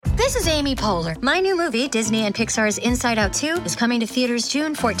This is Amy Poehler. My new movie, Disney and Pixar's Inside Out 2, is coming to theaters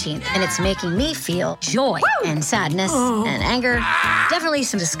June 14th, and it's making me feel joy and sadness and anger, definitely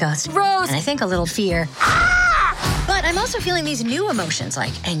some disgust, and I think a little fear. But I'm also feeling these new emotions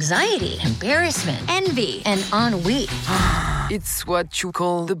like anxiety, embarrassment, envy, and ennui. It's what you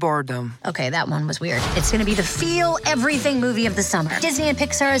call the boredom. Okay, that one was weird. It's gonna be the feel everything movie of the summer. Disney and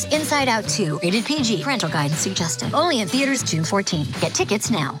Pixar's Inside Out 2, rated PG, parental guidance suggested. Only in theaters June 14th. Get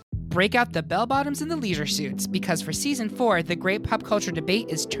tickets now. Break out the bell-bottoms and the leisure suits, because for Season 4, the Great Pop Culture Debate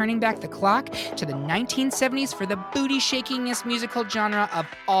is turning back the clock to the 1970s for the booty-shakingest musical genre of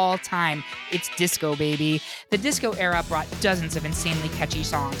all time. It's disco, baby. The disco era brought dozens of insanely catchy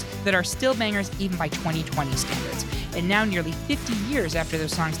songs that are still bangers even by 2020 standards. And now, nearly 50 years after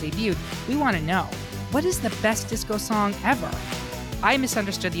those songs debuted, we want to know, what is the best disco song ever? I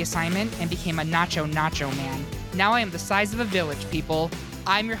misunderstood the assignment and became a nacho man. Now I am the size of a village, people.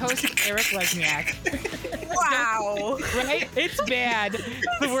 I'm your host, Eric Lesniak. Wow. Right? It's bad.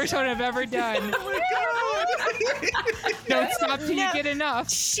 The worst one I've ever done. Oh my God. Don't stop till you get enough.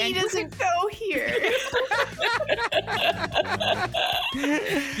 She doesn't go here.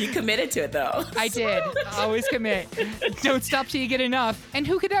 You committed to it, though. I did. Always commit. Don't stop till you get enough. And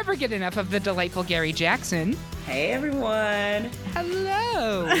who could ever get enough of the delightful Gary Jackson? Hey, everyone.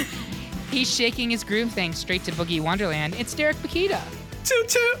 Hello. He's shaking his groove thing straight to Boogie Wonderland. It's Derek Bakita. Toot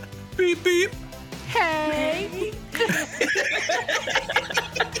toot, beep beep. Hey.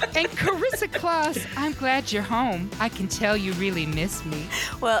 And Carissa Kloss, I'm glad you're home. I can tell you really miss me.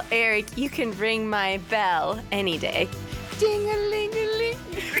 Well, Eric, you can ring my bell any day. Ding-a-ling-a-ling.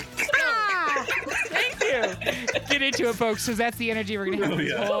 Ah! Thank you. Get into it, folks, because that's the energy we're going to have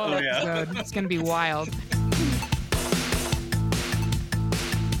this whole episode. It's going to be wild.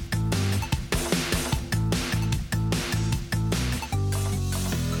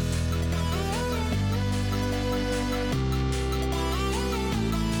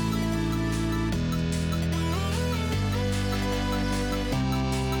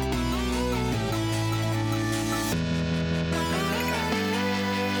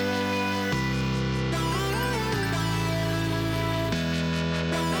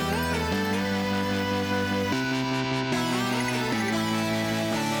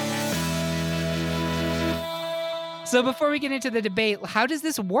 So before we get into the debate, how does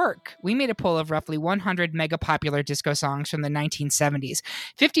this work? We made a poll of roughly 100 mega popular disco songs from the 1970s.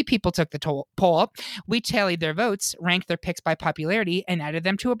 50 people took the poll. We tallied their votes, ranked their picks by popularity, and added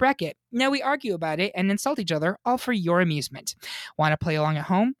them to a bracket. Now we argue about it and insult each other, all for your amusement. Want to play along at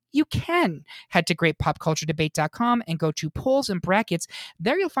home? You can. Head to greatpopculturedebate.com and go to polls and brackets.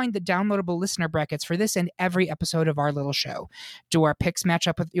 There you'll find the downloadable listener brackets for this and every episode of our little show. Do our picks match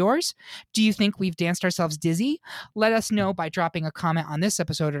up with yours? Do you think we've danced ourselves dizzy? Let us know by dropping a comment on this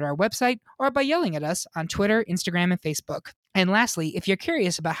episode at our website or by yelling at us on Twitter, Instagram, and Facebook. And lastly, if you're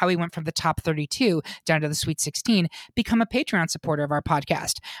curious about how we went from the top 32 down to the Sweet 16, become a Patreon supporter of our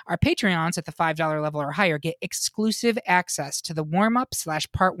podcast. Our Patreons at the $5 level or higher get exclusive access to the warm-up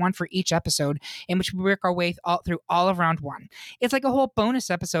 / part 1 for each episode, in which we work our way through all of round 1. It's like a whole bonus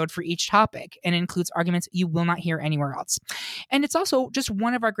episode for each topic, and it includes arguments you will not hear anywhere else. And it's also just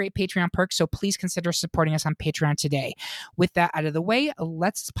one of our great Patreon perks, so please consider supporting us on Patreon today. With that out of the way,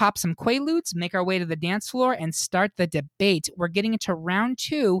 let's pop some Quaaludes, make our way to the dance floor, and start the debate. We're getting into round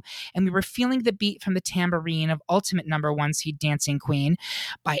 2, and we were feeling the beat from the tambourine of ultimate #1 seed Dancing Queen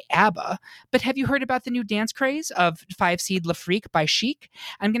by ABBA. But have you heard about the new dance craze of 5 seed La Freak by Chic?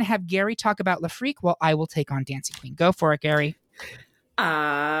 I'm going to have Gary talk about La Freak while I will take on Dancing Queen. Go for it, Gary.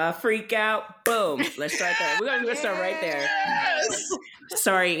 Freak out. Boom. Let's start there. We're going to start right there. Yes!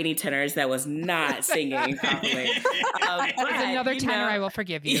 Sorry, any tenors that was not singing properly. With another tenor, I will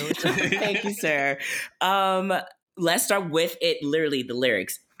forgive you. Thank you, sir. Let's start with it, literally the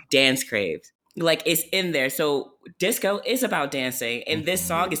lyrics. Dance craves. Like, it's in there. So disco is about dancing. And this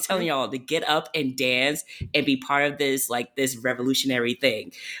song is telling y'all to get up and dance and be part of this, like, this revolutionary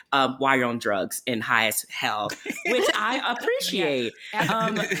thing while you're on drugs and high as hell, which I appreciate.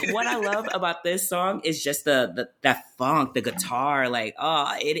 What I love about this song is just that funk, the guitar. Like,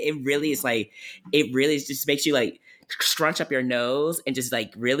 it really is like, it really just makes you like scrunch up your nose and just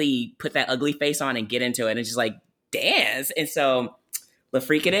like really put that ugly face on and get into it and just like dance. And so La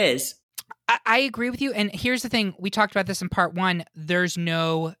Freak it is. I agree with you. And here's the thing. We talked about this in part 1. There's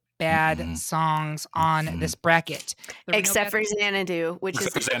no bad songs on this bracket. Except for Xanadu, which is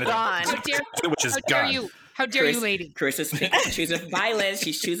gone. Which is gone. How dare you, lady? Chris is choosing violence.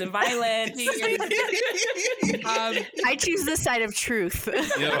 She's choosing violence. I choose the side of truth.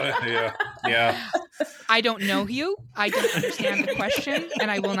 Yeah. I don't know you. I don't understand the question, and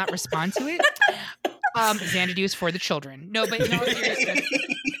I will not respond to it. Xanadu is for the children. No, but in all seriousness,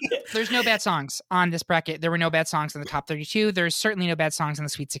 there's no bad songs on this bracket. There were no bad songs in the top 32. There's certainly no bad songs in the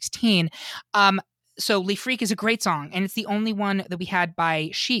Sweet 16. So Le Freak is a great song, and it's the only one that we had by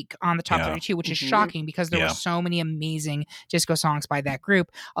Chic on the top 32, which is shocking because there were so many amazing disco songs by that group.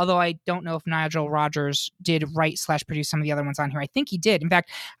 Although I don't know if Nigel Rodgers did write/produce some of the other ones on here. I think he did. In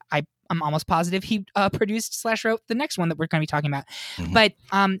fact, I'm almost positive he produced/wrote the next one that we're going to be talking about. But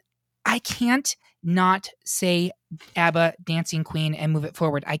I can't not say ABBA Dancing Queen and move it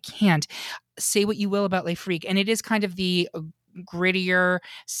forward. I can't. Say what you will about Le Freak, and it is kind of the grittier,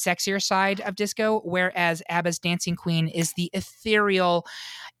 sexier side of disco, whereas ABBA's Dancing Queen is the ethereal.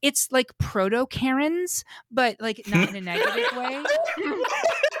 It's like proto Karens, but like not in a negative way.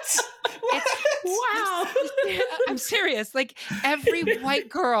 Wow. I'm serious. Like every white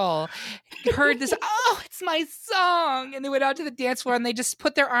girl heard this, oh, it's my song. And they went out to the dance floor and they just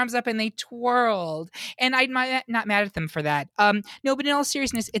put their arms up and they twirled. And I'm not mad at them for that. No, but in all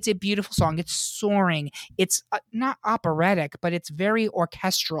seriousness, it's a beautiful song. It's soaring. It's not operatic, but it's very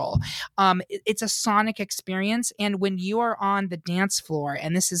orchestral. It's a sonic experience. And when you are on the dance floor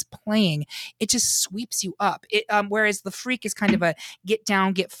and this is playing, it just sweeps you up. Whereas The Freak is kind of a get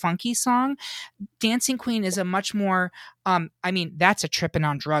down, get funky song. Dancing Queen is a much more, that's a tripping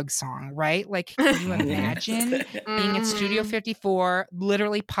on drugs song, right? Like, can you imagine being at Studio 54,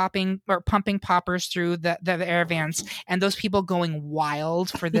 literally pumping poppers through the air vents and those people going wild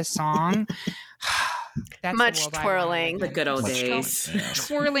for this song? That's much twirling. The good old days.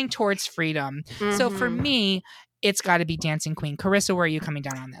 Twirling towards freedom. So for me, it's got to be Dancing Queen. Carissa, where are you coming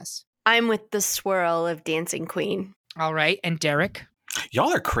down on this? I'm with the swirl of Dancing Queen. All right. And Derek?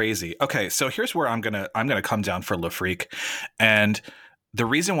 Y'all are crazy. Okay, so here's where I'm gonna come down for Le Freak, and the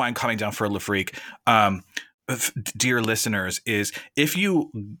reason why I'm coming down for Le Freak, dear listeners, is if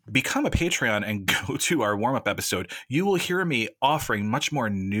you become a Patreon and go to our warm-up episode, you will hear me offering much more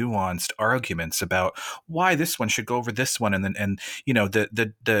nuanced arguments about why this one should go over this one, and you know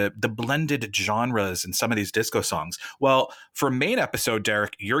the blended genres in some of these disco songs. Well, for main episode,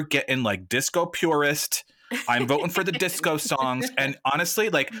 Derek, you're getting like disco purist. I'm voting for the disco songs. And honestly,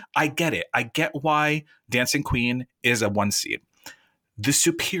 like, I get it. I get why Dancing Queen is a 1 seed. The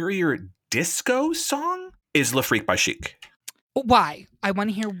superior disco song is Le Freak by Chic. Why? I want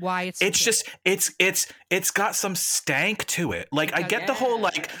to hear why it's just it's got some stank to it. Like I get the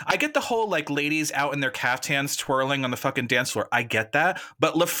whole like ladies out in their caftans twirling on the fucking dance floor. I get that.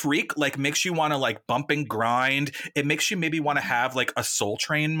 But Le Freak like makes you want to like bump and grind. It makes you maybe want to have like a Soul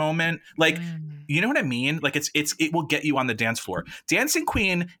Train moment. Like you know what I mean? Like it will get you on the dance floor. Dancing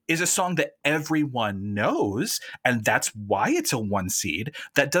Queen is a song that everyone knows, and that's why it's a 1 seed.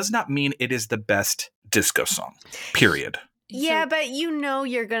 That does not mean it is the best disco song. Period. Yeah, but you know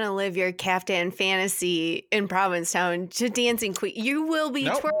you're going to live your caftan fantasy in Provincetown to Dancing Queen. You will be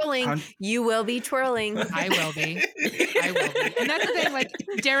twirling. You will be twirling. I will be. And that's the thing, like,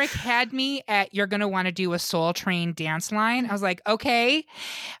 Derek had me at, you're going to want to do a Soul Train dance line. I was like, okay.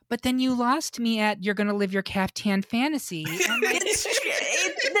 But then you lost me at, you're going to live your caftan fantasy.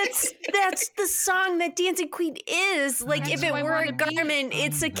 That's the song that Dancing Queen is. Like, That's if it who I were a wanna be. garment,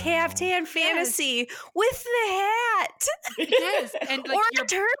 it's a caftan fantasy with the hat. Yes. And like, Or a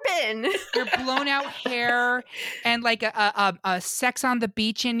turban. your blown out hair and like a sex on the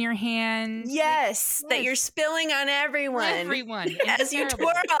beach in your hand. Yes, that you're spilling on everyone. Everyone. As you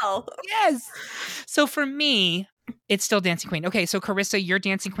Terrible. twirl. Yes. So for me, it's still Dancing Queen. Okay, so Carissa, you're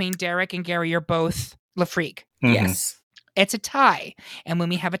Dancing Queen. Derek and Gary, you're both Le Freak. Yes. It's a tie. And when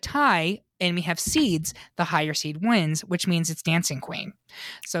we have a tie and we have seeds, the higher seed wins, which means it's Dancing Queen.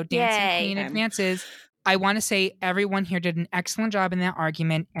 So Dancing Queen advances. I want to say everyone here did an excellent job in that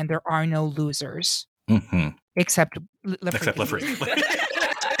argument, and there are no losers. Except Le Freak.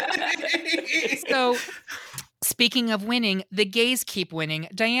 So, speaking of winning, the gays keep winning.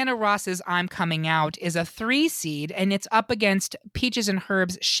 Diana Ross's I'm Coming Out is a 3 seed, and it's up against Peaches and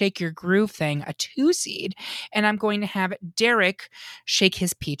Herb's Shake Your Groove Thing, a 2 seed. And I'm going to have Derek shake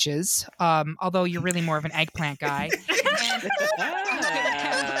his peaches, although you're really more of an eggplant guy.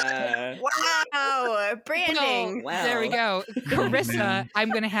 Wow, branding. Wow. There we go. Carissa, I'm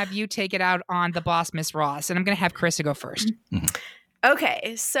going to have you take it out on the boss, Miss Ross, and I'm going to have Carissa go first.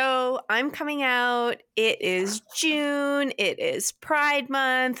 Okay, so I'm coming out. It is June. It is Pride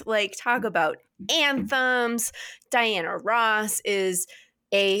Month. Like, talk about anthems. Diana Ross is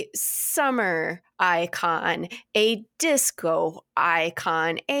a summer icon, a disco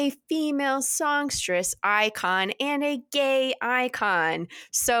icon, a female songstress icon, and a gay icon.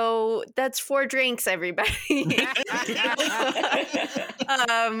 So that's 4 drinks, everybody. And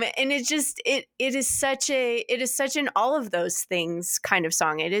it is such an all of those things kind of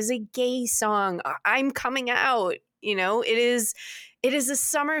song. It is a gay song. I'm coming out. It is a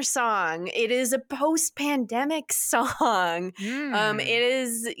summer song. It is a post-pandemic song. It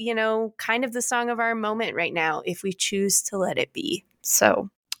is, kind of the song of our moment right now, if we choose to let it be. So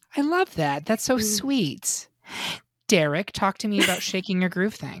I love that. That's so sweet. Derek, talk to me about Shaking Your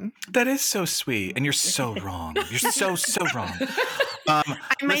Groove Thing. That is so sweet, and you're so wrong. You're so wrong. I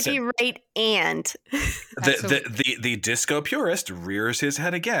might be right, and the disco purist rears his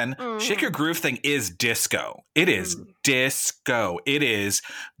head again. Shake Your Groove Thing is disco. It is disco. It is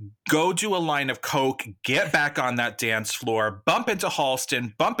go do a line of coke, get back on that dance floor, bump into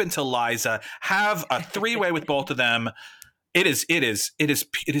Halston, bump into Liza, have a 3-way with both of them. It is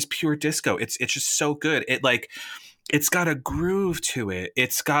pure disco. It's just so good. It's got a groove to it.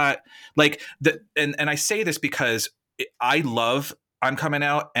 It's got and I say this because I love I'm Coming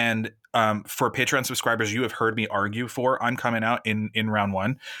Out, and for Patreon subscribers, you have heard me argue for I'm Coming Out in round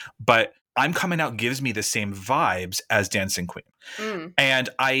 1, but I'm Coming Out gives me the same vibes as Dancing Queen. And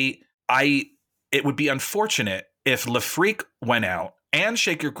it would be unfortunate if Le Freak went out and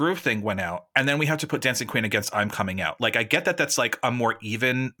Shake Your Groove Thing went out, and then we have to put Dancing Queen against I'm Coming Out. I get that that's a more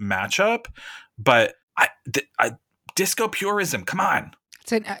even matchup, but disco purism, come on.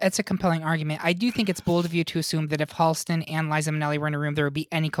 It's a compelling argument. I do think it's bold of you to assume that if Halston and Liza Minnelli were in a room, there would be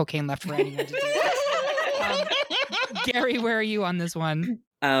any cocaine left for anyone to do. Gary, where are you on this one?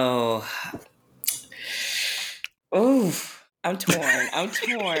 Oh, I'm torn.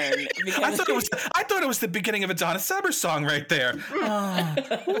 Because I thought it was the beginning of a Donna Summer song right there.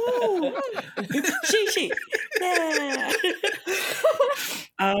 She. Yeah.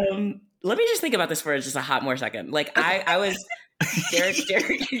 Let me just think about this for just a hot more second. I was Derek.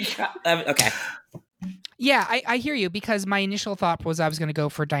 Okay. Yeah, I hear you, because my initial thought was I was going to go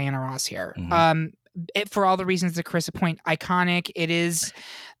for Diana Ross here. For all the reasons that Carissa point, iconic. It is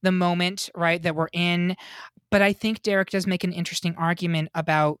the moment, right, that we're in. But I think Derek does make an interesting argument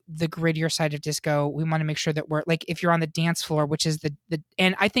about the grittier side of disco. We want to make sure that we're if you're on the dance floor, which is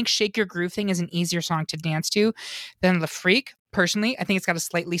and I think Shake Your Groove Thing is an easier song to dance to than Le Freak. Personally, I think it's got a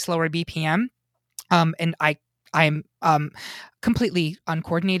slightly slower BPM. And I'm completely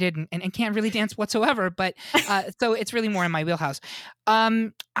uncoordinated and can't really dance whatsoever, but so it's really more in my wheelhouse.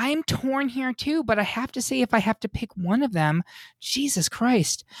 I'm torn here too, but I have to say, if I have to pick one of them, Jesus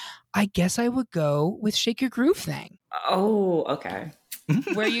Christ, I guess I would go with Shake Your Groove Thing. Oh, okay.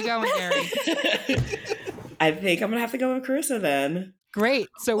 Where are you going, Gary? I think I'm gonna have to go with Carissa then. Great.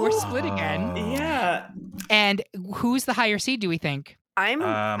 So we're split again. Yeah. And who's the higher seed, do we think?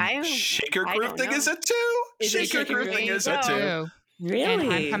 Shake Your Groove Thing is a 2. Shake Your Groove Thing is a 2. Really?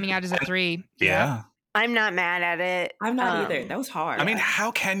 And I'm Coming Out as a 3. Yeah. I'm not mad at it. I'm not either. That was hard. I mean,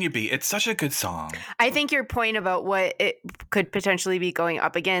 how can you be? It's such a good song. I think your point about what it could potentially be going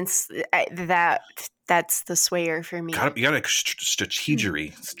up against, that's the swayer for me. You got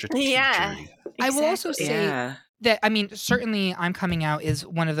strategery. Yeah. Exactly. I will also say that, I mean, certainly I'm Coming Out is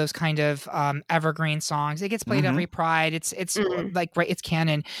one of those kind of evergreen songs. It gets played every Pride. It's it's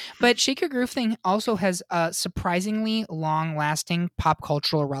canon. But Shake Your Groove Thing also has a surprisingly long-lasting pop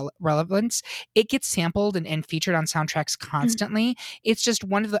cultural relevance. It gets sampled and featured on soundtracks constantly. It's just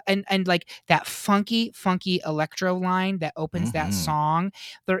one of the and that funky electro line that opens that song.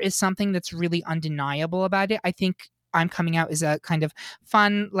 There is something that's really undeniable about it. I think I'm Coming Out is a kind of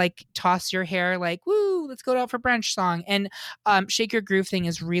fun, toss your hair, woo, let's go out for brunch song. And Shake Your Groove Thing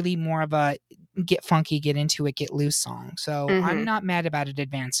is really more of a get funky, get into it, get loose song. So I'm not mad about it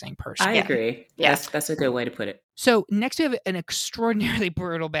advancing personally. I agree. Yeah. That's a good way to put it. So next we have an extraordinarily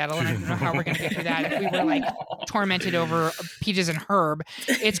brutal battle, and I don't know how we're going to get through that if we were tormented over Peaches and Herb.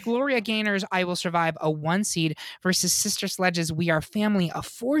 It's Gloria Gaynor's I Will Survive, a 1 seed, versus Sister Sledge's We Are Family, a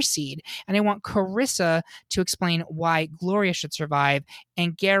 4 seed. And I want Carissa to explain why Gloria should survive.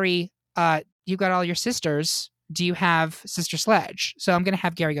 And Gary, you got all your sisters. Do you have Sister Sledge? So I'm going to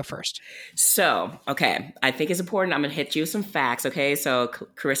have Gary go first. So, okay. I think it's important. I'm going to hit you with some facts, okay? So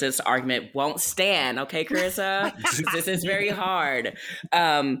Carissa's argument won't stand, okay, Carissa? This is very hard.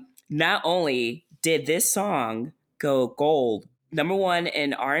 Not only did this song go gold, number 1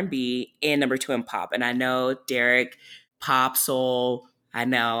 in R&B and number 2 in pop. And I know, Derek, pop, soul, I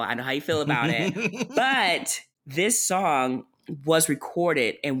know how you feel about it. But this song was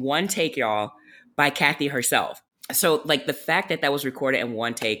recorded in one take, y'all, by Kathy herself. So like the fact that that was recorded in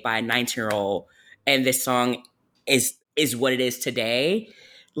one take by a 19-year-old and this song is what it is today,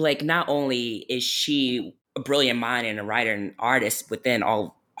 like not only is she a brilliant mind and a writer and artist within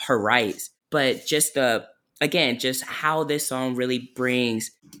all her rights, but just just how this song really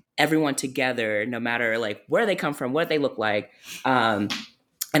brings everyone together, no matter like where they come from, what they look like. And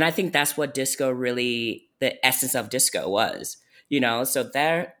I think that's what disco really, the essence of disco was, so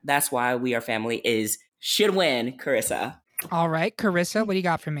that's why We Are Family should win, Carissa. All right, Carissa, what do you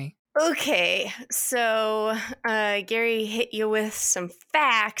got for me? Okay, so Gary hit you with some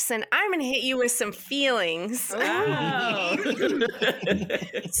facts, and I'm going to hit you with some feelings. Wow.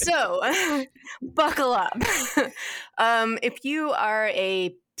 So, buckle up. If you are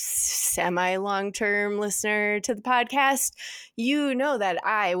a semi-long-term listener to the podcast, you know that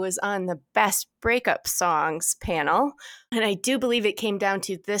I was on the Best Breakup Songs panel, and I do believe it came down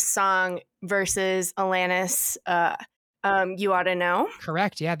to this song versus Alanis, You Ought to Know.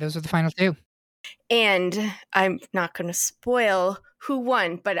 Correct. Yeah, those are the final two. And I'm not going to spoil who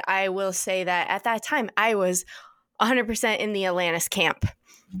won, but I will say that at that time, I was 100% in the Alanis camp.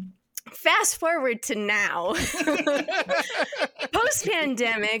 Fast forward to now.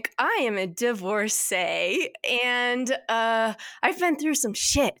 Post-pandemic, I am a divorcee, and I've been through some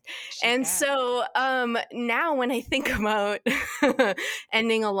shit. So now when I think about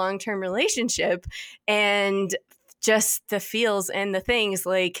ending a long-term relationship and just the feels and the things,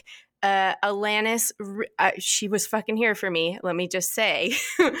 like Alanis, she was fucking here for me, let me just say.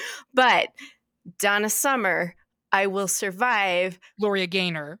 But Donna Summer, I Will Survive. Gloria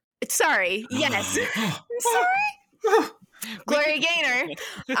Gaynor. Sorry, yes. Sorry. Gloria Gaynor,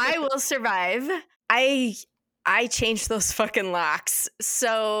 I Will Survive. I changed those fucking locks.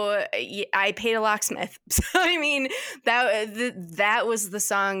 So I paid a locksmith. So I mean, that was the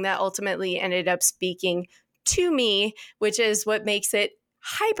song that ultimately ended up speaking to me, which is what makes it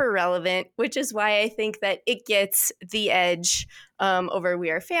hyper relevant, which is why I think that it gets the edge over We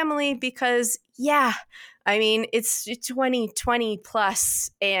Are Family, because I mean, it's 2020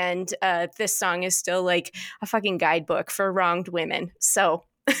 plus, and this song is still like a fucking guidebook for wronged women. So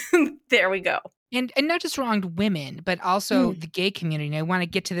there we go. And not just wronged women, but also the gay community. And I want to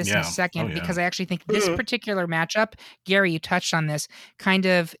get to this in a second because I actually think this particular matchup, Gary, you touched on this, kind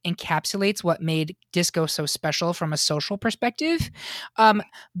of encapsulates what made disco so special from a social perspective.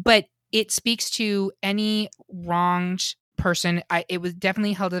 But it speaks to any wronged person. It was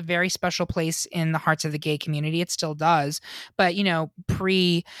definitely held a very special place in the hearts of the gay community. It still does. But,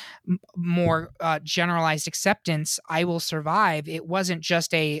 more generalized acceptance, I Will Survive. It wasn't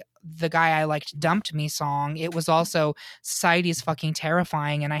just the guy I liked dumped me song. It was also society is fucking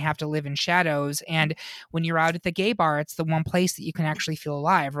terrifying and I have to live in shadows. And when you're out at the gay bar, it's the one place that you can actually feel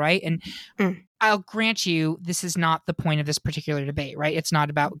alive, right? And I'll grant you, this is not the point of this particular debate, right? It's not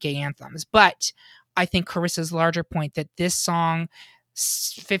about gay anthems. But I think Carissa's larger point that this song,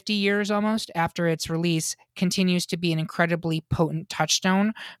 50 years almost after its release, continues to be an incredibly potent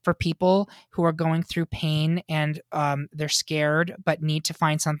touchstone for people who are going through pain and they're scared but need to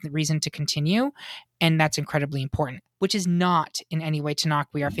find some reason to continue. And that's incredibly important, which is not in any way to knock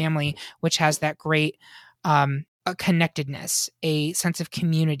We Are Family, which has that great a connectedness, a sense of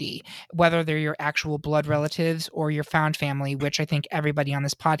community, whether they're your actual blood relatives or your found family, which I think everybody on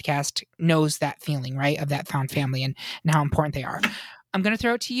this podcast knows that feeling, right? Of that found family and how important they are. I'm going to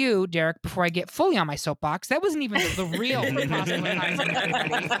throw it to you, Derek, before I get fully on my soapbox. That wasn't even the real proselytizing,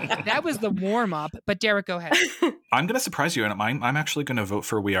 everybody. That was the warm-up. But Derek, go ahead. I'm going to surprise you, and I'm actually going to vote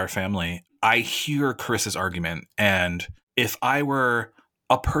for We Are Family. I hear Carissa's argument, and if I were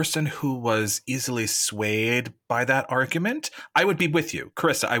a person who was easily swayed by that argument, I would be with you.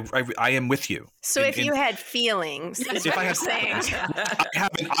 Carissa, I am with you. So if you had feelings, that's what you're saying.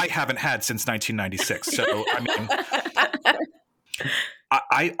 I haven't had since 1996. So, I mean,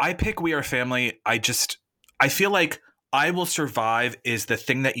 I pick We Are Family. I feel like I Will Survive is the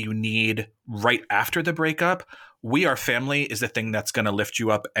thing that you need right after the breakup. We Are Family is the thing that's going to lift you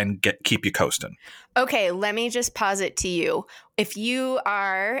up and keep you coasting. Okay, let me just posit to you. If you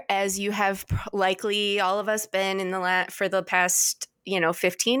are, as you have likely all of us been for the past,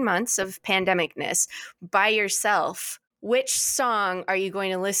 15 months of pandemicness by yourself, which song are you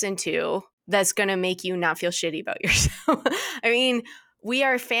going to listen to that's going to make you not feel shitty about yourself? I mean, We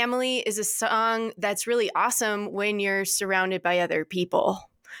Are Family is a song that's really awesome when you're surrounded by other people.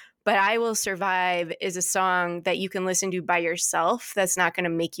 But I Will Survive is a song that you can listen to by yourself that's not going to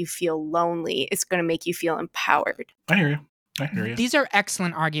make you feel lonely. It's going to make you feel empowered. I hear you. I hear you. These are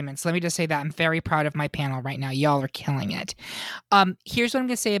excellent arguments. Let me just say that I'm very proud of my panel right now. Y'all are killing it. Here's what I'm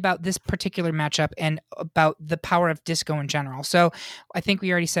going to say about this particular matchup and about the power of disco in general. So I think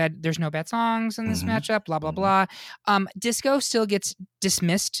we already said there's no bad songs in this matchup, blah, blah, blah. Disco still gets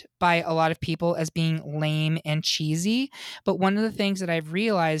dismissed by a lot of people as being lame and cheesy. But one of the things that I've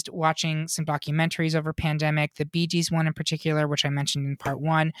realized watching some documentaries over pandemic, the Bee Gees one in particular, which I mentioned in part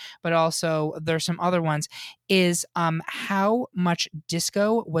 1, but also there's some other ones, is how much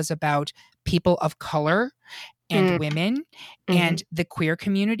disco was about people of color and women and the queer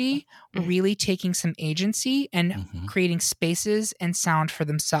community really taking some agency and creating spaces and sound for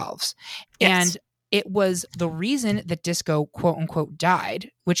themselves. Yes. And it was the reason that disco, quote unquote,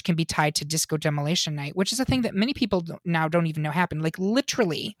 died, which can be tied to Disco Demolition Night, which is a thing that many people now don't even know happened. Like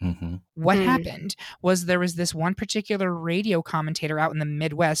literally what happened was there was this one particular radio commentator out in the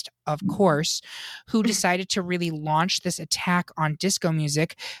Midwest, of course, who decided to really launch this attack on disco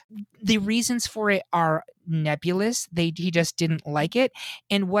music. The reasons for it are nebulous. He just didn't like it.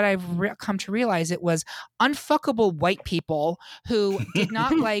 And what I've come to realize, it was unfuckable white people who did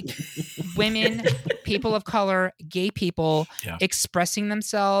not like women, people of color, gay people expressing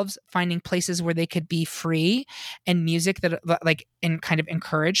themselves, finding places where they could be free, and music that like and kind of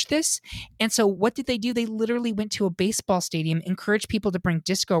encouraged this. And so what did they do? They literally went to a baseball stadium, encouraged people to bring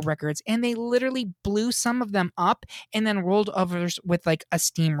disco records, and they literally blew some of them up and then rolled others with like a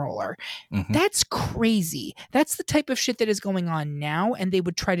steamroller. That's crazy. That's the type of shit that is going on now, and they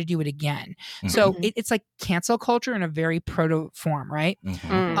would try to do it again. So it's like cancel culture in a very proto form, right?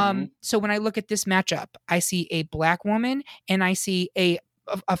 So when I look at this matchup, I see a black woman and I see a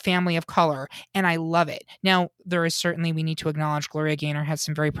family of color, and I love it. Now, there is certainly, we need to acknowledge Gloria Gaynor has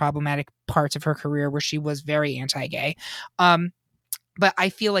some very problematic parts of her career where she was very anti-gay. But I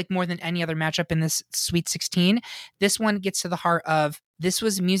feel like more than any other matchup in this Sweet 16, this one gets to the heart of, this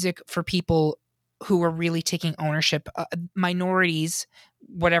was music for people who were really taking ownership, minorities,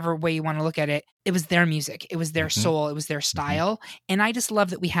 whatever way you want to look at it. It was their music. It was their soul. It was their style. And I just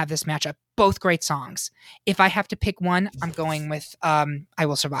love that we have this matchup. Both great songs. If I have to pick one, I'm going with I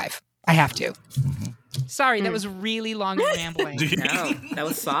Will Survive. I have to. Sorry, that was really long and rambling. No, that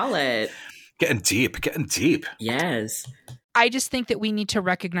was solid. Getting deep. Yes. I just think that we need to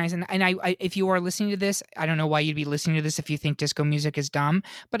recognize, and I, if you are listening to this, I don't know why you'd be listening to this if you think disco music is dumb,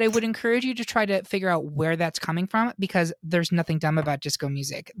 but I would encourage you to try to figure out where that's coming from, because there's nothing dumb about disco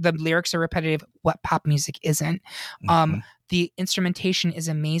music. The lyrics are repetitive. What pop music isn't? The instrumentation is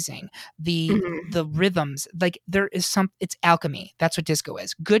amazing. The rhythms, like there is it's alchemy. That's what disco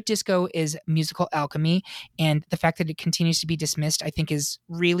is. Good disco is musical alchemy, and the fact that it continues to be dismissed, I think, is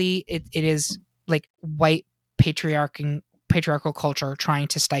really it is like white patriarchal culture trying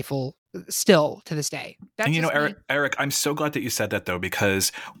to stifle still to this day. That's, and you know, just Eric, I'm so glad that you said that, though,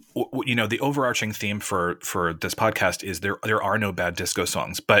 because you know, the overarching theme for this podcast is there are no bad disco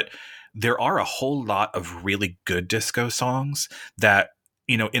songs, but there are a whole lot of really good disco songs that,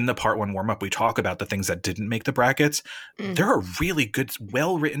 you know, in the part 1 warm up, we talk about the things that didn't make the brackets. There are really good,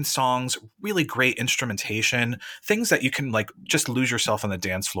 well-written songs, really great instrumentation, things that you can like just lose yourself on the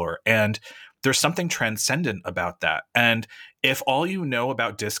dance floor. And there's something transcendent about that. And if all you know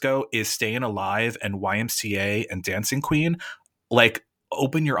about disco is Staying Alive and YMCA and Dancing Queen, like,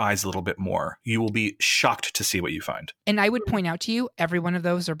 open your eyes a little bit more. You will be shocked to see what you find. And I would point out to you, every one of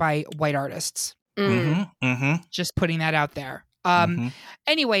those are by white artists. Just putting that out there.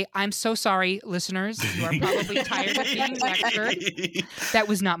 Anyway, I'm so sorry, listeners. You are probably tired of being lectured. That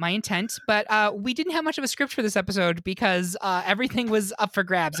was not my intent, but we didn't have much of a script for this episode because everything was up for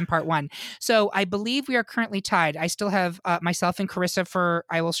grabs in part 1. So I believe we are currently tied. I still have myself and Carissa for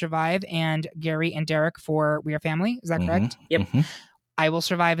I Will Survive, and Gary and Derek for We Are Family. Is that correct? Yep. I Will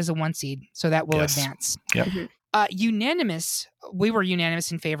Survive is a 1 seed, so that will advance. Yep. We were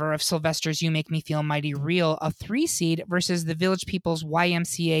unanimous in favor of Sylvester's You Make Me Feel Mighty Real, a 3 seed, versus the Village People's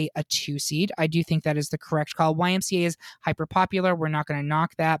YMCA, a 2 seed. I do think that is the correct call. YMCA is hyper popular. We're not going to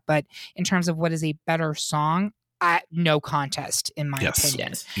knock that. But in terms of what is a better song, no contest, in my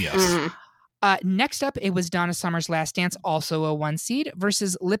opinion. Yes. Next up, it was Donna Summer's Last Dance, also a 1 seed,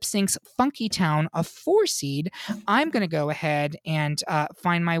 versus Lip Sync's Funky Town, a 4 seed. I'm going to go ahead and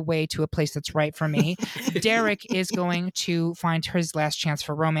find my way to a place that's right for me. Derek is going to find his last chance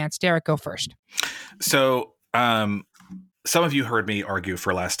for romance. Derek, go first. So, some of you heard me argue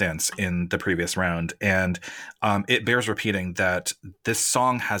for Last Dance in the previous round, and it bears repeating that this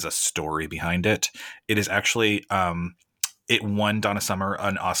song has a story behind it. It is actually... it won Donna Summer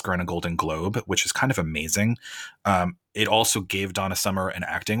an Oscar and a Golden Globe, which is kind of amazing. It also gave Donna Summer an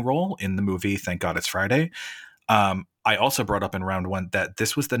acting role in the movie Thank God It's Friday. I also brought up in round one that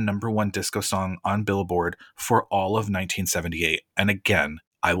this was the number one disco song on Billboard for all of 1978. And again,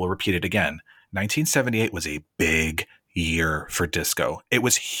 I will repeat it again. 1978 was a big year for disco. It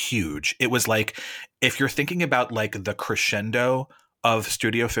was huge. It was like, if you're thinking about like the crescendo of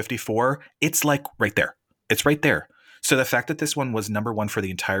Studio 54, it's like right there. It's right there. So the fact that this one was number one for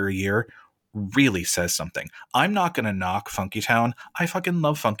the entire year really says something. I'm not going to knock Funky Town. I fucking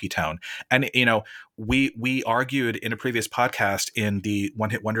love Funky Town. And, you know, we argued in a previous podcast in the one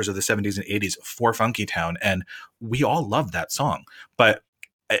hit wonders of the 70s and 80s for Funky Town, and we all love that song. But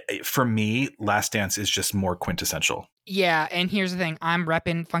for me, Last Dance is just more quintessential. Yeah, and here's the thing. I'm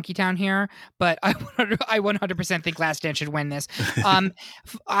repping Funky Town here, but I 100% think Last Dance should win this.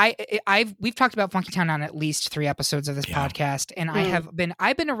 We've talked about Funky Town on at least 3 episodes of this podcast, and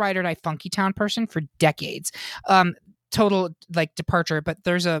I've been a Ride or Die Funky Town person for decades. Total like departure, but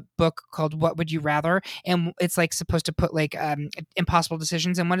there's a book called What Would You Rather, and it's like supposed to put like impossible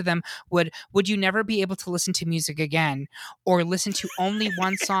decisions, and one of them would you never be able to listen to music again or listen to only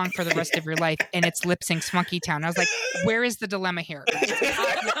one song for the rest of your life, and it's lip syncs Funky Town. I was like, where is the dilemma here? Funky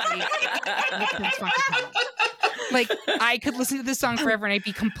Town. Like, I could listen to this song forever and I'd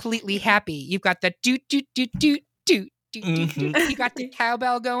be completely happy. You've got the doot doot doot doot doot. You got the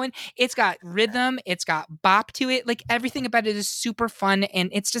cowbell going. It's got rhythm. It's got bop to it. Like, everything about it is super fun, and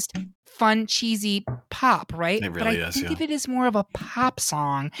it's just fun, cheesy pop, right? It really but I is, think yeah. of it as more of a pop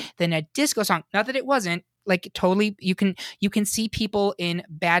song than a disco song. Not that it wasn't. Like, totally, you can see people in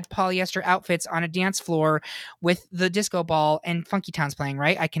bad polyester outfits on a dance floor with the disco ball and Funky Town's playing,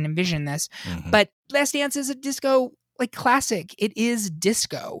 right? I can envision this. Mm-hmm. But Last Dance is a disco like classic. It is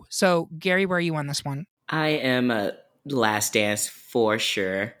disco. So, Gary, where are you on this one? I am a Last Dance for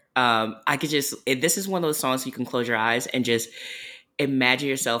sure. I could just, this is one of those songs you can close your eyes and just imagine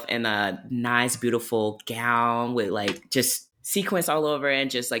yourself in a nice, beautiful gown with like just sequins all over and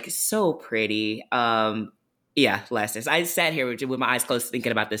just like so pretty. Yeah, Last Dance. I sat here with my eyes closed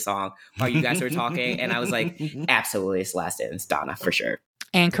thinking about this song while you guys were talking, and I was like, absolutely, it's Last Dance, Donna, for sure.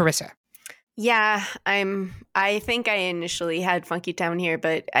 And Carissa. Yeah, I think I initially had Funky Town here,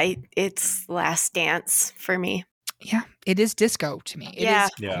 but it's Last Dance for me. Yeah, it is disco to me. It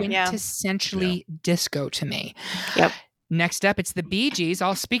is quintessentially disco to me. Yep. Next up, it's the Bee Gees.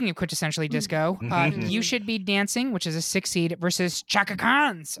 All speaking of quintessentially disco, You Should Be Dancing, which is a 6 seed, versus Chaka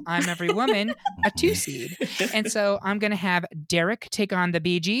Khan's I'm Every Woman, a 2 seed. And so I'm going to have Derek take on the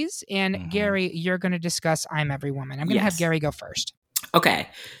Bee Gees, and Gary, you're going to discuss I'm Every Woman. I'm going to have Gary go first. Okay,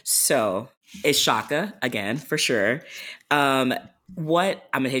 so it's Chaka again for sure. What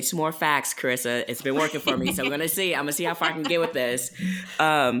I'm gonna hit some more facts, Carissa. It's been working for me, so I'm gonna see how far I can get with this.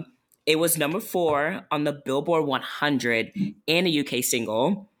 It was number 4 on the Billboard 100 and a UK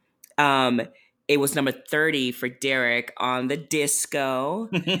single. It was number 30 for Derek on the disco.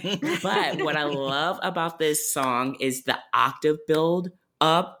 But what I love about this song is the octave build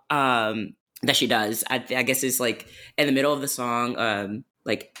up that she does. I guess it's like in the middle of the song,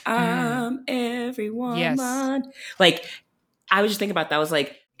 like I'm every woman. Yes. Like, I was just thinking about that. I was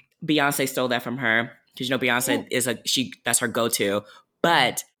like, Beyonce stole that from her, because you know Beyonce is that's her go-to.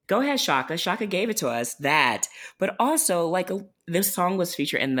 But go ahead, Chaka. Chaka gave it to us, that. But also, like, this song was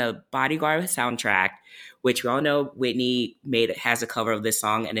featured in the Bodyguard soundtrack, which we all know Whitney has a cover of this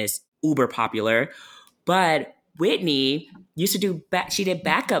song and is uber popular. But Whitney used to do she did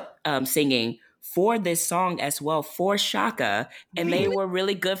backup singing for this song as well for Chaka, and they were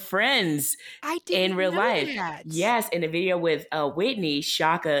really good friends in real life. That. Yes, in a video with Whitney,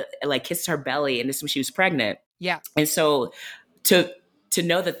 Chaka like kissed her belly, and this was when she was pregnant. Yeah, and so to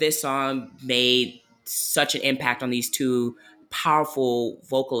know that this song made such an impact on these two powerful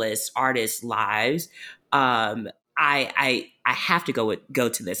artists' lives, I have to go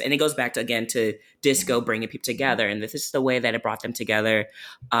to this, and it goes back to disco bringing people together, and this is the way that it brought them together,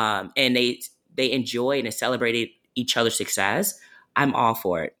 and they enjoyed and celebrated each other's success. I'm all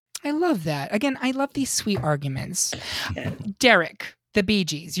for it. I love that. Again, I love these sweet arguments. Derek, the Bee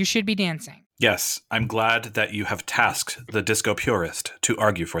Gees, You Should Be Dancing. Yes, I'm glad that you have tasked the disco purist to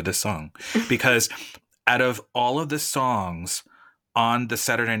argue for this song, because out of all of the songs on the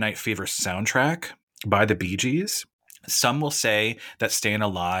Saturday Night Fever soundtrack by the Bee Gees, some will say that Stayin'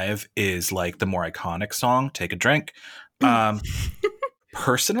 Alive is like the more iconic song. Take a drink.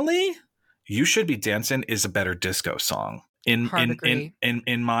 Personally, You Should Be Dancing is a better disco song in my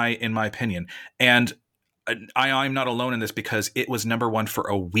opinion. And I'm not alone in this, because it was number 1 for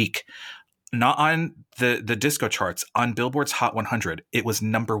a week. Not on the disco charts, on Billboard's Hot 100, it was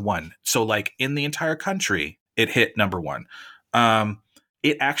number 1. So like in the entire country, it hit number 1.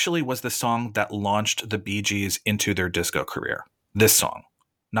 it actually was the song that launched the Bee Gees into their disco career. This song,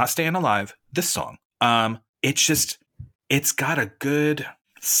 not Staying Alive, this song. It's got a good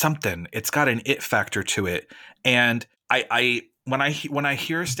something. It's got an it factor to it. And when I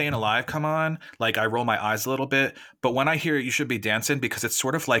hear Staying Alive come on, like I roll my eyes a little bit, but when I hear You Should Be Dancing, because it's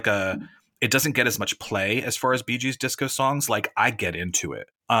sort of like it doesn't get as much play as far as Bee Gees disco songs, like I get into it.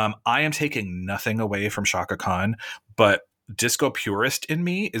 I am taking nothing away from Chaka Khan, but disco purist in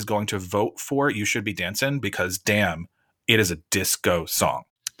me is going to vote for You Should Be Dancing because damn, it is a disco song.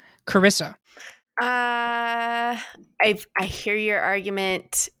 Carissa. I hear your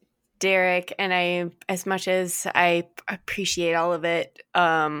argument, Derek, and as much as I appreciate all of it,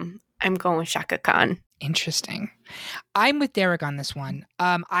 I'm going with Chaka Khan. Interesting. I'm with Derek on this one.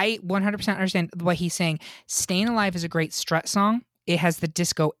 I 100% understand what he's saying. Staying Alive is a great strut song. It has the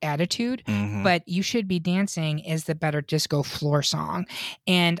disco attitude, but You Should Be Dancing is the better disco floor song.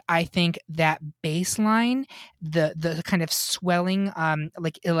 And I think that bass line, the kind of swelling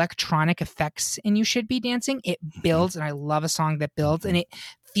like electronic effects in You Should Be Dancing, it builds, and I love a song that builds, and it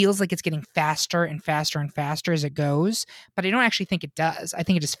feels like it's getting faster and faster and faster as it goes, but I don't actually think it does. I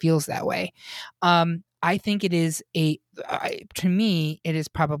think it just feels that way. I think it is to me, it is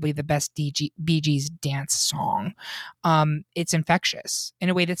probably the best Bee Gees dance song. It's infectious in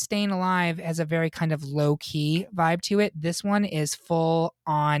a way that Staying Alive has a very kind of low key vibe to it. This one is full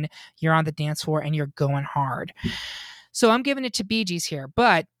on, you're on the dance floor and you're going hard. So I'm giving it to Bee Gees here,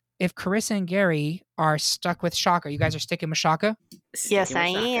 but if Carissa and Gary are stuck with Chaka, you guys are sticking with Chaka? Yes, I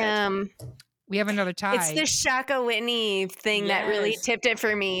am. We have another tie. It's the Chaka Whitney thing that really tipped it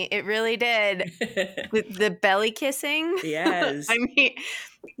for me. It really did. the belly kissing. Yes. I mean,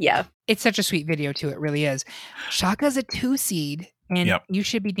 yeah. It's such a sweet video too. It really is. Chaka's a 2 seed and You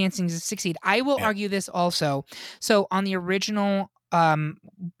Should Be Dancing is a 6 seed. I will argue this also. So on the original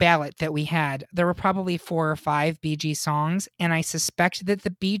ballot that we had, there were probably 4 or 5 Bee Gees songs, and I suspect that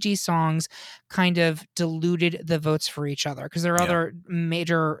the Bee Gees songs kind of diluted the votes for each other because there are other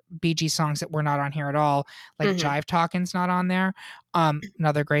major Bee Gees songs that were not on here at all, like Jive Talkin's not on there.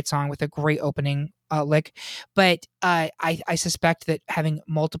 Another great song with a great opening lick, but I suspect that having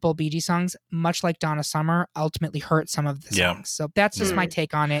multiple Bee Gees songs, much like Donna Summer, ultimately hurt some of the songs. So that's just my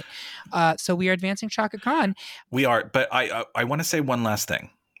take on it. So we are advancing Chaka Khan. We are, but I want to say one last thing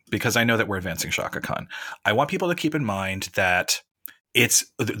because I know that we're advancing Chaka Khan. I want people to keep in mind that it's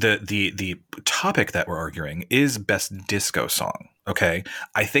the topic that we're arguing is best disco song. Okay,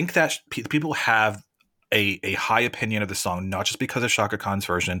 I think that people have a high opinion of the song, not just because of Chaka Khan's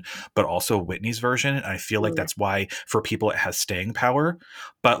version, but also Whitney's version. And I feel like that's why for people it has staying power.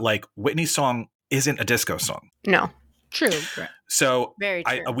 But like Whitney's song isn't a disco song. No. True. So very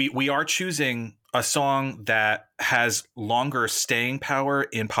true. We are choosing a song that has longer staying power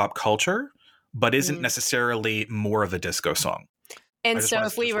in pop culture, but isn't necessarily more of a disco song. And so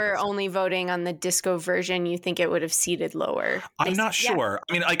if we were only voting on the disco version, you think it would have seated lower? I'm not sure.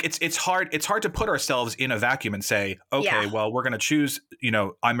 I mean, like it's hard to put ourselves in a vacuum and say, okay, well, we're going to choose,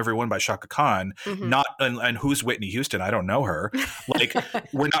 I'm Everyone by Chaka Khan, not and who's Whitney Houston? I don't know her. Like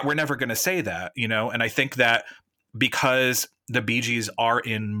we're never going to say that, and I think that because the Bee Gees are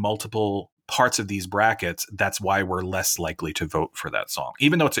in multiple parts of these brackets, that's why we're less likely to vote for that song,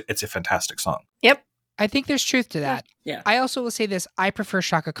 even though it's a fantastic song. Yep. I think there's truth to that. Yeah. I also will say this. I prefer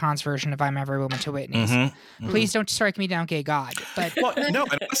Chaka Khan's version of I'm Every Woman to Whitney's. Please don't strike me down, gay God. But well, no,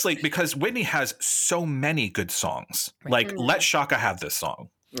 and honestly, because Whitney has so many good songs. Like, let Chaka have this song.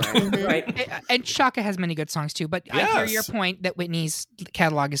 Right. And Chaka has many good songs too, but I hear your point that Whitney's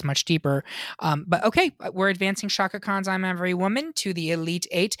catalog is much deeper. But okay, we're advancing Chaka Khan's I'm Every Woman to the Elite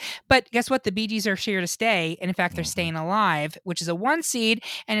 8. But guess what? The Bee Gees are here to stay. And in fact, they're staying alive, which is a 1 seed.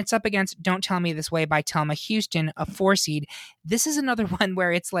 And it's up against Don't Tell Me This Way by Thelma Houston, a 4 seed. This is another one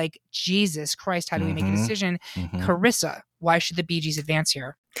where it's like, Jesus Christ, how do we make a decision? Carissa, why should the Bee Gees advance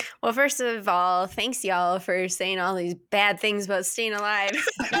here? Well, first of all, thanks y'all for saying all these bad things about Staying Alive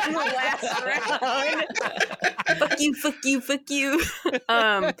in the last round. Fuck you.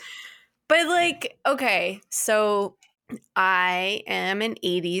 But like, okay, so I am an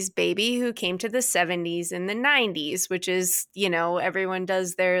 80s baby who came to the 70s and the 90s, which is, everyone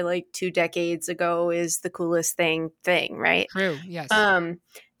does their like 2 decades ago is the coolest thing, right? True, yes. And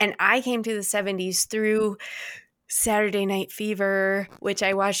I came to the 70s through Saturday Night Fever, which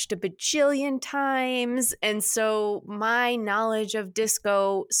I watched a bajillion times. And so my knowledge of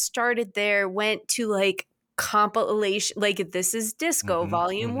disco started there, went to like compilation, like This Is Disco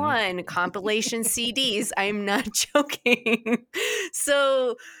Volume 1, compilation CDs. I'm not joking.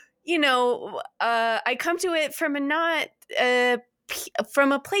 So, I come to it from a not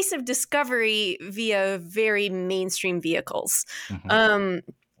from a place of discovery via very mainstream vehicles. Mhm.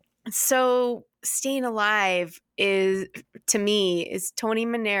 So Staying Alive is, to me, is Tony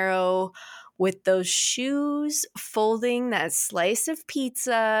Manero with those shoes, folding that slice of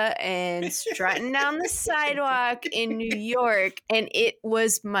pizza and strutting down the sidewalk in New York. And it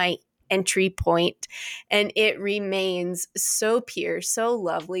was my entry point, and it remains so pure, so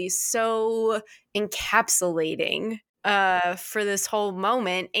lovely, so encapsulating for this whole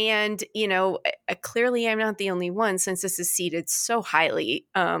moment. And clearly I'm not the only one, since this is seated so highly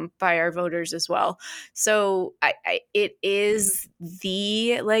by our voters as well. So it is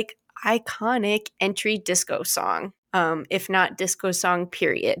the like iconic entry disco song, if not disco song,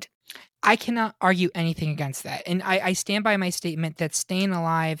 period. I cannot argue anything against that. And I stand by my statement that Staying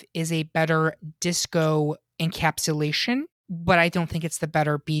Alive is a better disco encapsulation, but I don't think it's the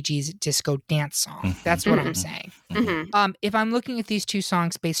better Bee Gees disco dance song. That's what I'm saying. If I'm looking at these two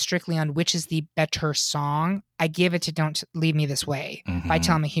songs based strictly on which is the better song, I give it to Don't Leave Me This Way by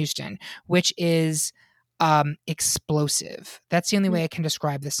Thelma Houston, which is explosive. That's the only way I can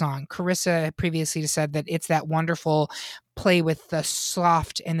describe the song. Carissa previously said that it's that wonderful play with the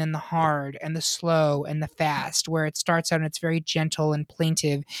soft and then the hard and the slow and the fast, where it starts out and it's very gentle and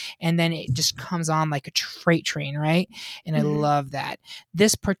plaintive, and then it just comes on like a freight train, right? And I love that.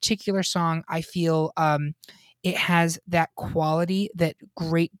 This particular song, I feel it has that quality that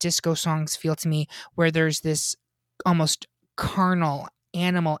great disco songs feel to me, where there's this almost carnal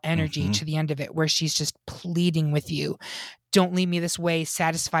animal energy to the end of it, where she's just pleading with you. Don't leave me this way,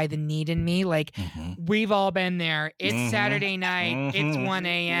 satisfy the need in me. Like, we've all been there. It's Saturday night. It's 1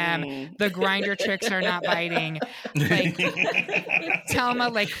 a.m. The grinder tricks are not biting. Like, Thelma,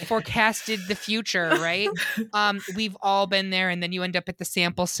 like, forecasted the future, right? We've all been there, and then you end up at the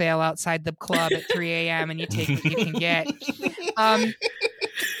sample sale outside the club at 3 a.m. and you take what you can get.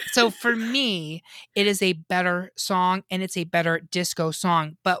 So for me, it is a better song, and it's a better disco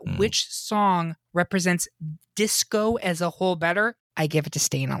song. But which song represents disco as a whole better? I give it to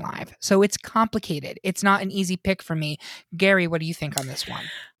Staying Alive. So it's complicated. It's not an easy pick for me. Gary, what do you think on this one?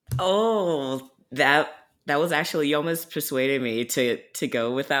 Oh, that was actually, you almost persuaded me to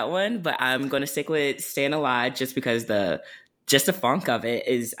go with that one, but I'm going to stick with Staying Alive just because the funk of it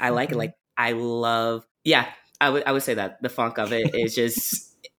is, I like it. Like, I love, I would say that the funk of it is just,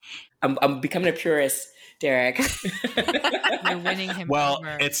 I'm becoming a purist, Derek. You're winning him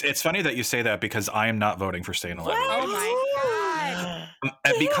over. It's funny that you say that, because I am not voting for Staying Alive. Oh my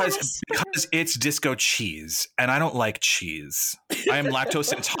God. Because it's disco cheese, and I don't like cheese. I am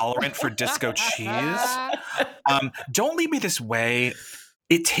lactose intolerant for disco cheese. Don't Leave Me This Way.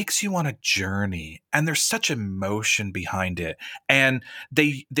 It takes you on a journey, and there's such emotion behind it. And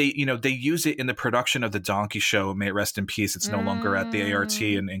they use it in the production of the Donkey Show. May it rest in peace. It's no longer at the ART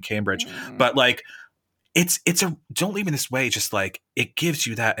in Cambridge, but like, it's a Don't Leave Me This Way. Just like, it gives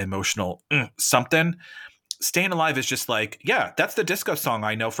you that emotional something. Staying Alive is just like, yeah, that's the disco song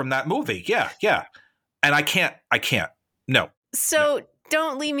I know from that movie. Yeah. And I can't. No. So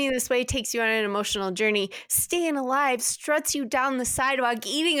Don't Leave Me This Way takes you on an emotional journey. Staying Alive struts you down the sidewalk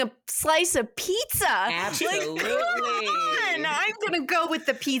eating a slice of pizza. Absolutely. Like, come on. I'm going to go with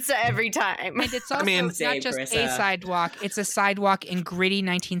the pizza every time. And it's also not just a sidewalk. It's a sidewalk in gritty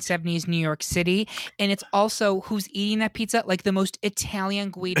 1970s New York City. And it's also who's eating that pizza, like the most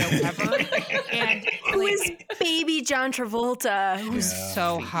Italian Guido ever. And who is baby John Travolta, who's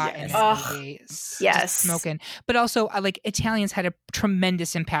so hot in that movie. Yes. Smoking. But also, like, Italians had a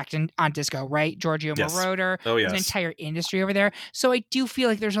tremendous impact on disco, right? Giorgio Moroder. There's an entire industry over there. So I do feel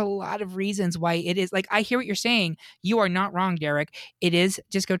like there's a lot of reasons why it is. Like, I hear what you're saying. You are not wrong, Derek. It is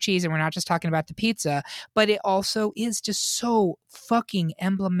disco cheese, and we're not just talking about the pizza, but it also is just so fucking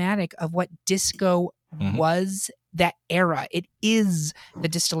emblematic of what disco was, that era. It is the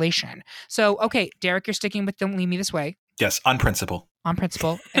distillation. So, okay, Derek, you're sticking with Don't Leave Me This Way. Yes, on principle. On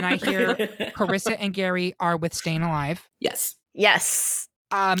principle. And I hear Carissa and Gary are with Staying Alive. Yes.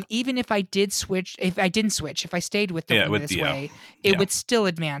 Even if I didn't switch, if I stayed with Don't Leave Me This Way, it would still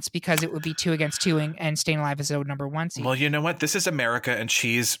advance, because it would be 2 against 2, and Staying Alive is the number 1 seed. Well, you know what? This is America, and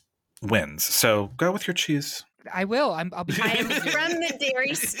cheese wins. So go with your cheese. I will. I'll be. I am from the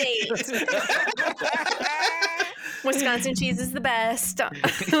dairy state. Wisconsin cheese is the best.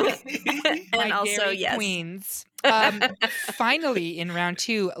 And also, Dairy Queens. Finally, in round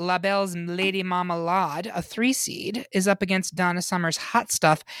 2, La Belle's Lady Marmalade, a 3 seed, is up against Donna Summer's Hot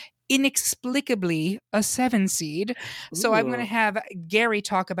Stuff, inexplicably a 7 seed. So I'm going to have Gary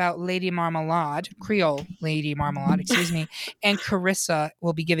talk about Lady Marmalade, Creole Lady Marmalade, excuse me, and Carissa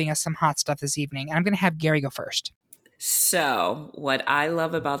will be giving us some hot stuff this evening. And I'm going to have Gary go first. So, what I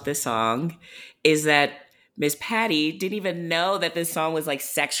love about this song is that Miss Patty didn't even know that this song was like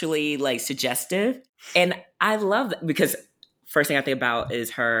sexually like suggestive. And I love that because first thing I think about is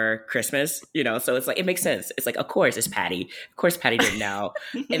her Christmas, so it's like it makes sense. It's like, of course it's Patty. Of course Patty didn't know.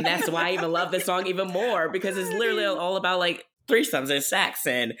 And that's why I even love this song even more, because it's literally all about like threesomes and sex,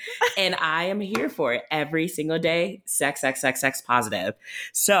 and I am here for it every single day. Sex positive.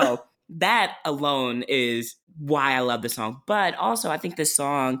 So that alone is why I love the song. But also I think this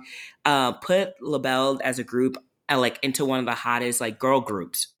song put LaBelle as a group like into one of the hottest like girl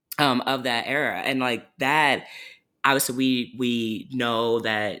groups of that era. And like that, obviously we know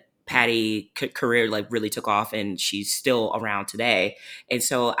that Patty career like really took off and she's still around today. And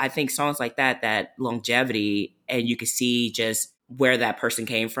so I think songs like that longevity, and you can see just where that person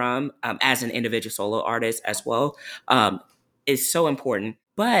came from as an individual solo artist as well, is so important.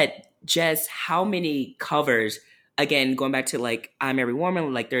 But just how many covers, again, going back to like I'm Every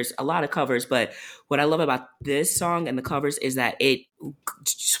Woman, like there's a lot of covers, but what I love about this song and the covers is that it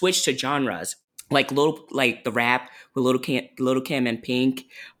switched to genres. Like the rap with Little Kim and Pink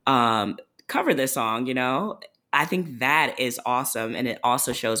cover this song, I think that is awesome. And it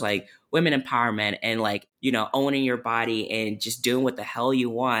also shows like women empowerment and like, owning your body and just doing what the hell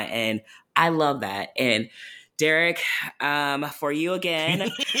you want. And I love that. And Derek, for you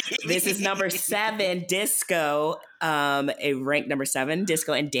again, this is number 7, Disco, a ranked number 7,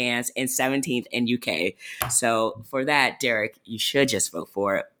 Disco and Dance, and 17th in UK. So for that, Derek, you should just vote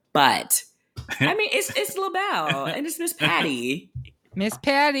for it. But I mean, it's LaBelle and it's Miss Patty. Miss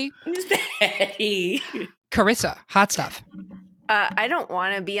Patty. Carissa, hot stuff. I don't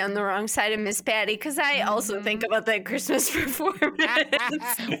want to be on the wrong side of Miss Patty because I also think about that Christmas performance.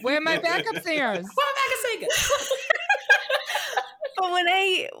 Where are my backup singers? But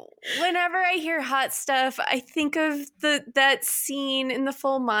whenever I hear hot stuff, I think of that scene in The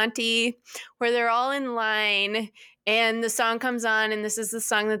Full Monty where they're all in line and the song comes on, and this is the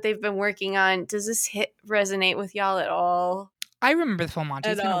song that they've been working on. Does this resonate with y'all at all? I remember The Full Monty.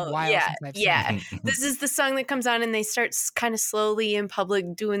 It's been a while since I've seen it. This is the song that comes on and they start kind of slowly in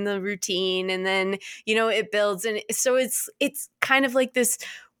public doing the routine, and then, it builds. And so it's kind of like this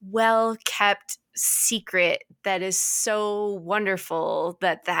well-kept secret that is so wonderful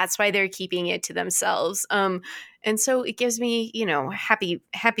that's why they're keeping it to themselves. And so it gives me,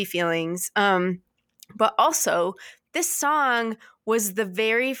 happy feelings. But also, this song was the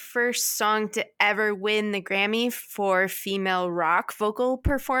very first song to ever win the Grammy for female rock vocal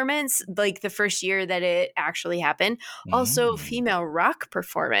performance, like the first year that it actually happened. Also, female rock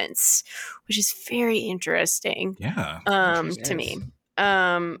performance, which is very interesting. Yeah. To me.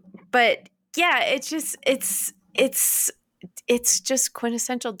 But yeah, it's just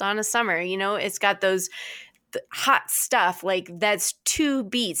quintessential Donna Summer. It's got those hot stuff, like that's 2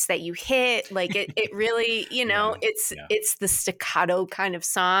 beats that you hit, like it really, it's the staccato kind of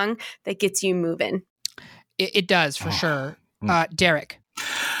song that gets you moving. It does for sure. Derek.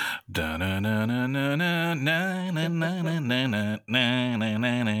 Yeah,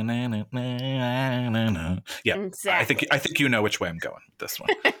 exactly. I think you know which way I'm going with this one.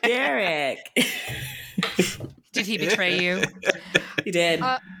 Derek. Did he betray you? He did.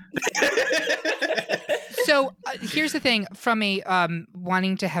 So here's the thing, from a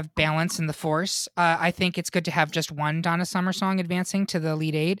wanting to have balance in the force, I think it's good to have just one Donna Summer song advancing to the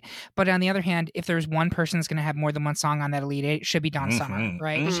Elite 8. But on the other hand, if there's one person that's going to have more than one song on that Elite 8, it should be Donna Summer,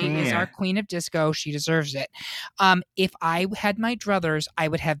 right? She is our queen of disco. She deserves it. If I had my druthers, I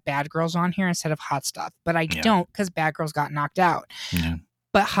would have Bad Girls on here instead of Hot Stuff. But I don't, because Bad Girls got knocked out. Yeah.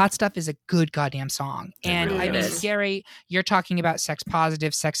 But Hot Stuff is a good goddamn song. And really I mean, Gary, you're talking about sex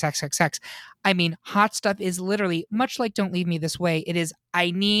positive, sex. I mean, Hot Stuff is literally, much like Don't Leave Me This Way, it is,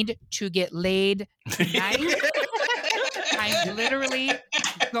 I need to get laid tonight. I'm literally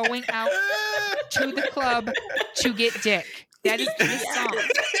going out to the club to get dick. That is this song.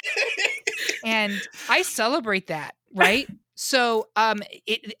 And I celebrate that, right? So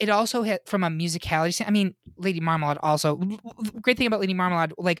it also hit from a musicality. I mean, Lady Marmalade also. Great thing about Lady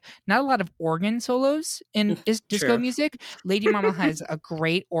Marmalade, like not a lot of organ solos in disco music. Lady Marmalade has a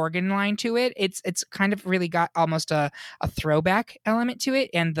great organ line to it. It's kind of really got almost a throwback element to it,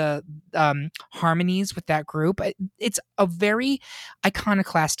 and the harmonies with that group. It's a very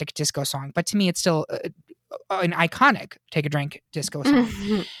iconoclastic disco song, but to me, it's still an iconic Take a Drink disco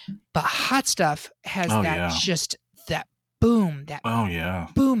song. But Hot Stuff has just that boom, that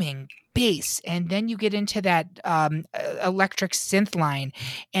booming bass, and then you get into that electric synth line,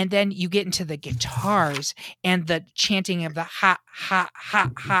 and then you get into the guitars and the chanting of the hot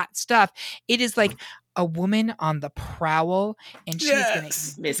stuff. It is like a woman on the prowl, and she's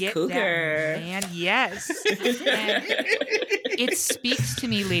Yes. gonna Miss get Cougar. that man. Yes. And it speaks to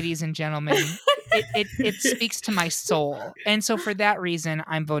me, ladies and gentlemen. It speaks to my soul. And so for that reason,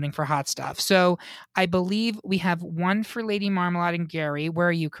 I'm voting for Hot Stuff. So I believe we have one for Lady Marmalade and Gary. Where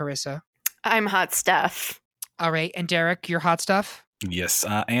are you, Carissa? I'm Hot Stuff. All right. And Derek, you're Hot Stuff? Yes,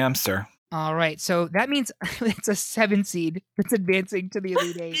 I am, sir. All right. So that means it's a 7 seed that's advancing to the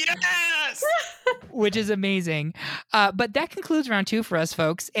Elite Eight. Yes! Which is amazing. But that concludes round 2 for us,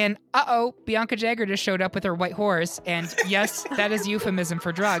 folks. And Bianca Jagger just showed up with her white horse. And yes, that is euphemism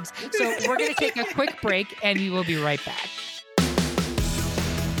for drugs. So we're going to take a quick break and we will be right back.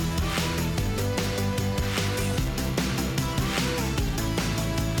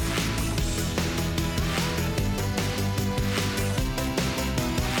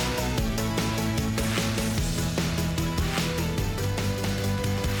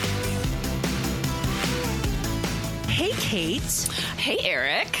 Hey, Kate. Hey,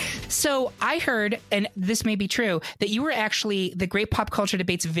 Eric. So I heard, and this may be true, that you were actually the Great Pop Culture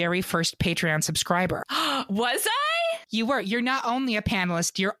Debate's very first Patreon subscriber. Was I? You were. You're not only a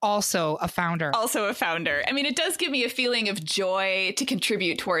panelist, you're also a founder. Also a founder. I mean, it does give me a feeling of joy to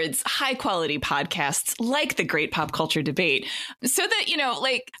contribute towards high quality podcasts like the Great Pop Culture Debate so that,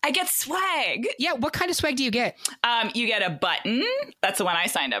 I get swag. Yeah. What kind of swag do you get? You get a button. That's the one I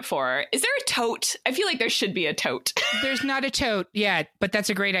signed up for. Is there a tote? I feel like there should be a tote. There's not a tote yet, but that's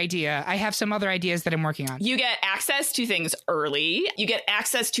a great idea. I have some other ideas that I'm working on. You get access to things early. You get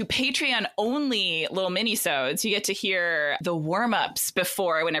access to Patreon only little mini-sodes. You get to hear the warm-ups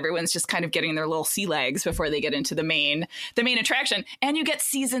before, when everyone's just kind of getting their little sea legs before they get into the main attraction. And you get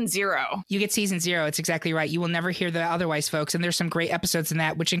season 0. You get season 0. It's exactly right. You will never hear the otherwise, folks. And there's some great episodes in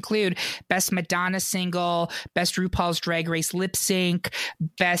that, which include Best Madonna Single, Best RuPaul's Drag Race Lip Sync,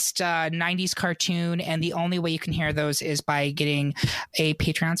 Best 90s Cartoon. And the only way you can hear those is by getting a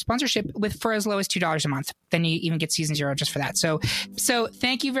Patreon sponsorship for as low as $2 a month. Then you even get season 0 just for that. So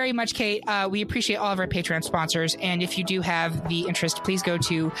thank you very much, Kate. We appreciate all of our Patreon sponsors. And if you do have the interest, please go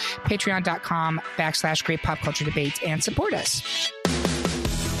to patreon.com/Great Pop Culture Debate and support us.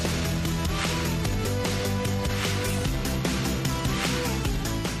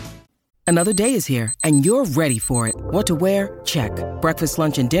 Another day is here, and you're ready for it. What to wear? Check. Breakfast,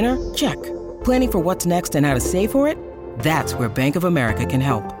 lunch, and dinner? Check. Planning for what's next and how to save for it? That's where Bank of America can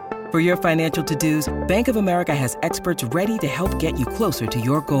help. For your financial to-dos, Bank of America has experts ready to help get you closer to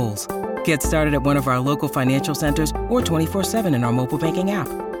your goals. Get started at one of our local financial centers or 24/7 in our mobile banking app.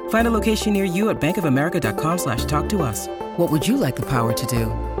 Find a location near you at bankofamerica.com/talktous. What would you like the power to do?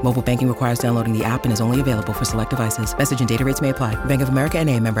 Mobile banking requires downloading the app and is only available for select devices. Message and data rates may apply. Bank of America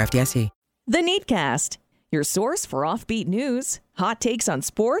NA, member FDIC. The Neatcast, your source for offbeat news, hot takes on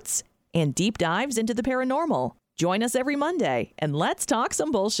sports, and deep dives into the paranormal. Join us every Monday and let's talk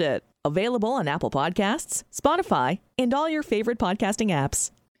some bullshit. Available on Apple Podcasts, Spotify, and all your favorite podcasting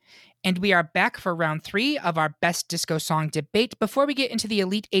apps. And we are back for round 3 of our Best Disco Song Debate. Before we get into the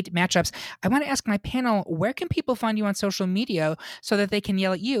Elite 8 matchups, I want to ask my panel, where can people find you on social media so that they can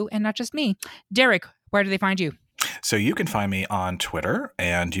yell at you and not just me? Derek, where do they find you? So you can find me on Twitter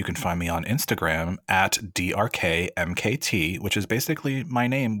and you can find me on Instagram at DRKMKT, which is basically my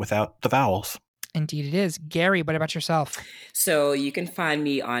name without the vowels. Indeed it is. Gary, what about yourself? So you can find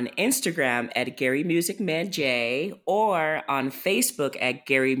me on Instagram at Gary Music Man J or on Facebook at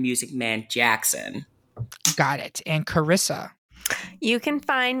Gary Music Man Jackson. Got it. And Carissa? You can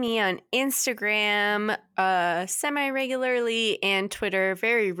find me on Instagram semi-regularly and Twitter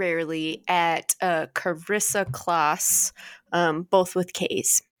very rarely at Carissa Kloss, both with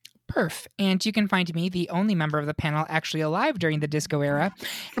K's. Perf. And you can find me, the only member of the panel actually alive during the disco era,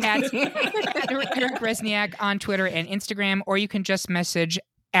 at Eric Resniak on Twitter and Instagram, or you can just message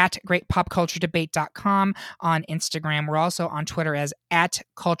at greatpopculturedebate.com on Instagram. We're also on Twitter as at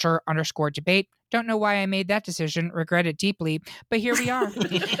culture_debate. Don't know why I made that decision. Regret it deeply, but here we are. So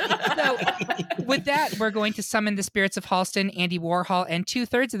with that, we're going to summon the spirits of Halston, Andy Warhol, and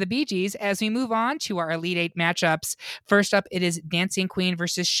 2/3 of the Bee Gees as we move on to our Elite 8 matchups. First up, it is Dancing Queen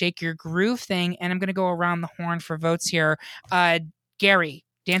versus Shake Your Groove Thing, and I'm going to go around the horn for votes here. Gary,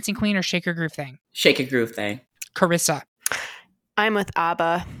 Dancing Queen or Shake Your Groove Thing? Shake Your Groove Thing. Carissa? I'm with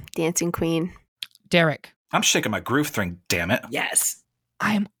ABBA, Dancing Queen. Derek? I'm shaking my groove thing, damn it. Yes.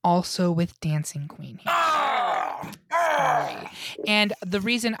 I'm also with Dancing Queen here. Sorry. And the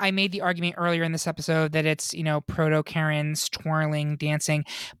reason I made the argument earlier in this episode that it's, proto-Karens, twirling, dancing,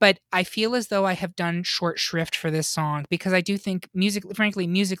 but I feel as though I have done short shrift for this song because I do think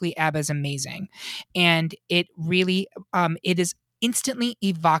musically, ABBA is amazing. And it really, it is instantly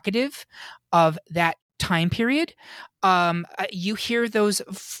evocative of that time period. You hear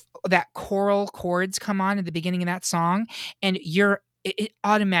that choral chords come on at the beginning of that song, and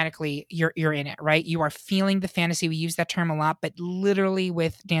automatically you're in it, right? You are feeling the fantasy. We use that term a lot, but literally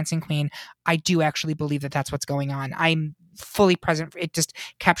with Dancing Queen, I do actually believe that that's what's going on. I'm fully present. It just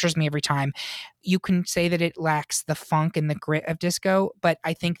captures me every time. You can say that it lacks the funk and the grit of disco, but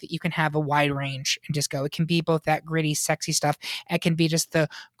I think that you can have a wide range in disco. It can be both that gritty, sexy stuff. It can be just the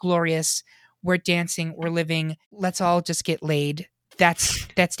glorious, we're dancing, we're living, let's all just get laid. That's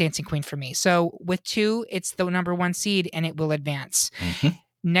Dancing Queen for me. So with 2, it's the number 1 seed, and it will advance. Mm-hmm.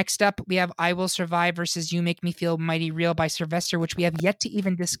 Next up, we have I Will Survive versus You Make Me Feel Mighty Real by Sylvester, which we have yet to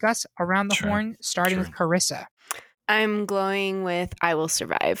even discuss around the horn, starting with Carissa. I'm going with I Will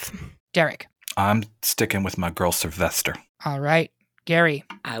Survive. Derek. I'm sticking with my girl Sylvester. All right. Gary.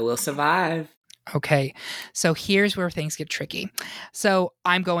 I Will Survive. Okay, so here's where things get tricky. So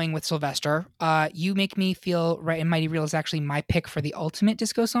I'm going with Sylvester. You Make Me Feel Right and Mighty Real is actually my pick for the ultimate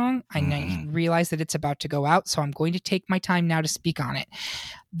disco song. I realize that it's about to go out, so I'm going to take my time now to speak on it.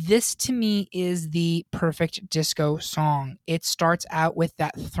 This, to me, is the perfect disco song. It starts out with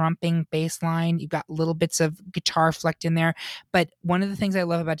that thrumping bass line. You've got little bits of guitar flecked in there. But one of the things I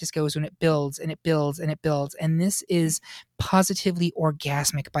love about disco is when it builds and it builds and it builds. And this is positively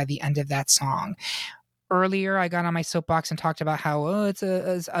orgasmic by the end of that song. Earlier, I got on my soapbox and talked about how it's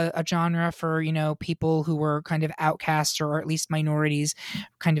a genre for, people who were kind of outcasts or at least minorities,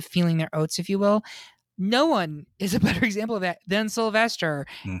 kind of feeling their oats, if you will. No one is a better example of that than Sylvester,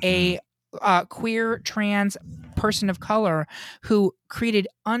 a queer trans person of color who created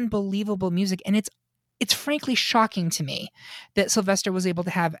unbelievable music. And it's frankly shocking to me that Sylvester was able to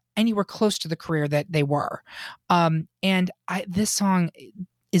have anywhere close to the career that they were. This song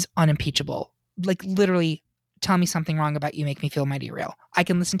is unimpeachable. Like, literally, tell me something wrong about You Make Me Feel Mighty Real. I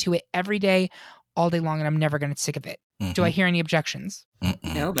can listen to it every day, all day long, and I'm never going to get sick of it. Do I hear any objections?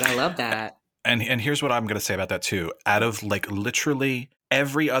 No, but I love that. And here's what I'm going to say about that too. Out of literally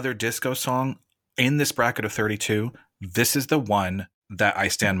every other disco song in this bracket of 32, this is the one that I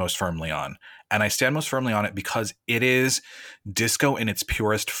stand most firmly on. And I stand most firmly on it because it is disco in its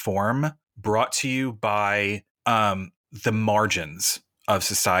purest form, brought to you by the margins of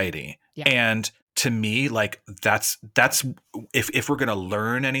society. Yeah. And to me, that's if we're going to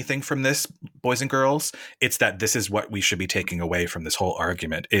learn anything from this, boys and girls, it's that this is what we should be taking away from this whole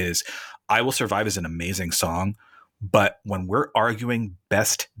argument is I Will Survive is an amazing song. But when we're arguing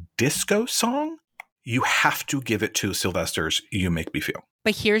best disco song, you have to give it to Sylvester's You Make Me Feel.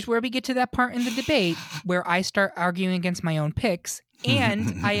 But here's where we get to that part in the debate where I start arguing against my own picks.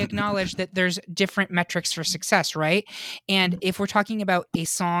 And I acknowledge that there's different metrics for success, right? And if we're talking about a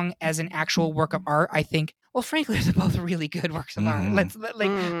song as an actual work of art, I think, well, frankly, they're both really good works of art.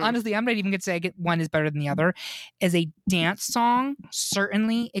 Honestly, I'm not even going to say one is better than the other. As a dance song,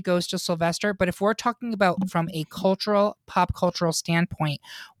 certainly it goes to Sylvester. But if we're talking about from a pop cultural standpoint,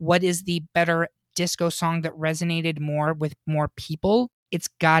 what is the better disco song that resonated more with more people? It's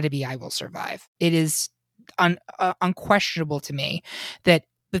got to be I Will Survive. It is unquestionable to me that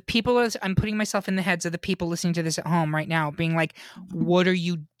the people, I'm putting myself in the heads of the people listening to this at home right now, being like, what are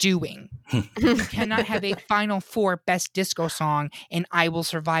you doing? You cannot have a Final Four best disco song and I Will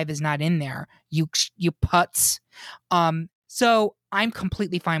Survive is not in there. You putz. So I'm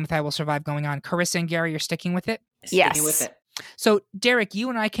completely fine with I Will Survive going on. Carissa and Gary, you're sticking with it? Yes. Sticking with it. So, Derek, you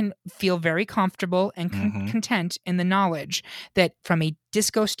and I can feel very comfortable and content in the knowledge that from a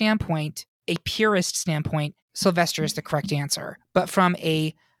disco standpoint, a purist standpoint, Sylvester is the correct answer. But from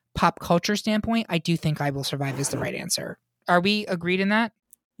a pop culture standpoint, I do think I Will Survive is the right answer. Are we agreed in that?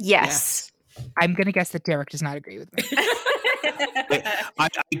 Yes. I'm going to guess that Derek does not agree with me. I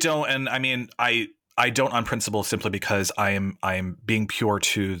don't, and I mean, I don't on principle simply because I am being pure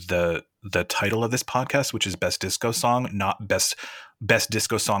to the title of this podcast, which is Best Disco Song, not best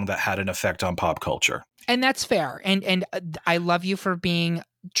disco song that had an effect on pop culture. And that's fair. And I love you for being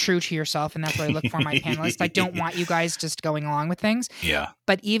true to yourself, and that's what I look for my panelists. I don't want you guys just going along with things. Yeah.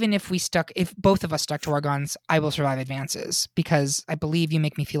 But even if both of us stuck to our guns, I Will Survive advances because I believe You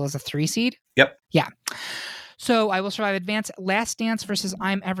Make Me Feel as a 3 seed. Yep. Yeah. So I Will Survive advance. Last Dance versus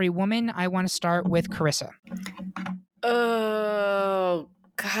I'm Every Woman. I want to start with Carissa. Oh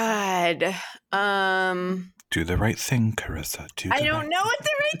God. Do the right thing, Carissa. I don't know what the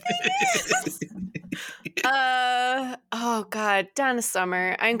right thing is. Oh God, Donna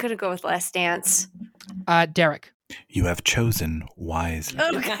Summer. I'm gonna go with Last Dance. Derek. You have chosen wisely.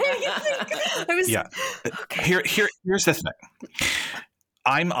 Okay. Yeah. Okay. Here's the thing.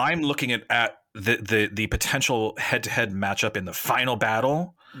 I'm looking at the potential head-to-head matchup in the final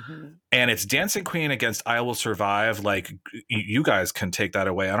battle, and it's Dancing Queen against I Will Survive. Like, you guys can take that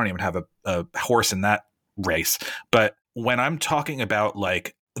away. I don't even have a horse in that race. But when I'm talking about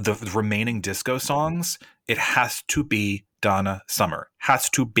like the remaining disco songs, it has to be Donna Summer. Has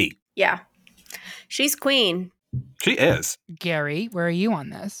to be. Yeah. She's queen. She is. Gary, where are you on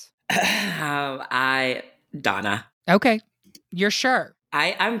this? Donna. Okay. You're sure?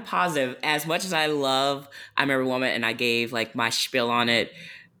 I'm positive. As much as I love I'm Every Woman and I gave like my spiel on it,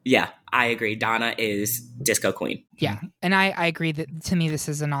 yeah, I agree. Donna is disco queen. Yeah. And I agree that to me this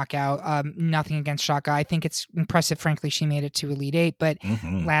is a knockout. Nothing against Shaka. I think it's impressive, frankly, she made it to Elite Eight, but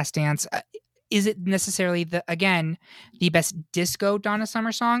Last Dance, is it necessarily the best disco Donna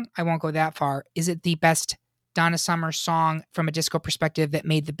Summer song? I won't go that far. Is it the best Donna Summer song from a disco perspective that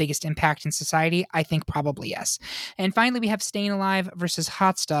made the biggest impact in society? I think probably yes. And finally, we have Staying Alive versus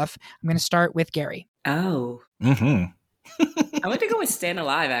Hot Stuff. I'm going to start with Gary. Oh. I went to go with Staying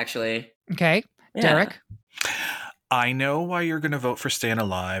Alive, actually. Okay. Yeah. Derek? I know why you're going to vote for Staying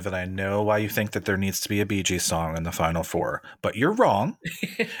Alive, and I know why you think that there needs to be a Bee Gees song in the Final Four, but you're wrong,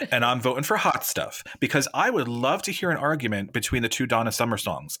 and I'm voting for Hot Stuff, because I would love to hear an argument between the two Donna Summer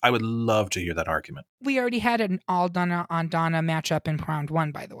songs. I would love to hear that argument. We already had an all Donna on Donna matchup in round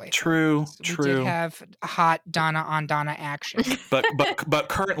one, by the way. True. We did have hot Donna on Donna action. But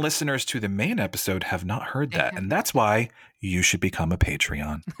current listeners to the main episode have not heard that, and that's why you should become a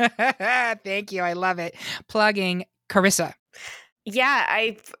Patreon. Thank you. I love it. Plugging. Carissa. Yeah,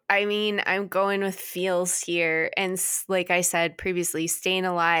 I mean, I'm going with feels here. And like I said previously, Staying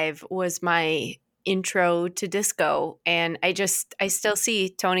Alive was my intro to disco. And I still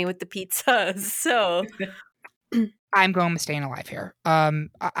see Tony with the pizza. So I'm going with Staying Alive here.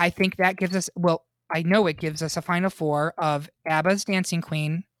 I think that gives us, I know it gives us a Final Four of ABBA's Dancing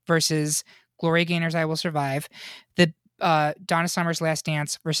Queen versus Gloria Gaynor's I Will Survive. The Donna Summer's Last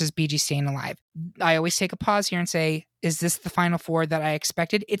Dance versus Bee Gees Staying Alive. I always take a pause here and say, is this the Final Four that I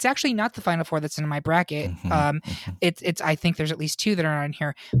expected? It's actually not the Final Four that's in my bracket. It's I think there's at least two that are on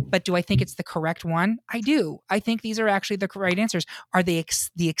here. But do I think it's the correct one? I do. I think these are actually the right answers. Are they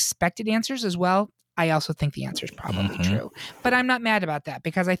the expected answers as well? I also think the answer is probably true. But I'm not mad about that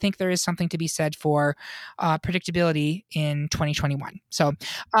because I think there is something to be said for predictability in 2021. So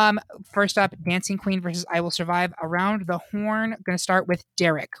first up, Dancing Queen versus I Will Survive. Around the horn, I'm going to start with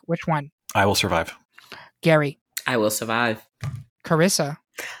Derek. Which one? I Will Survive. Gary. I Will Survive. Carissa.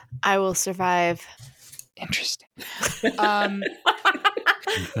 I Will Survive. Interesting.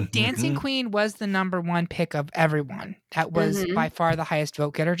 Dancing Queen was the number one pick of everyone. That was by far the highest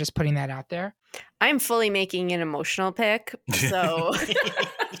vote getter. Just putting that out there. I'm fully making an emotional pick, so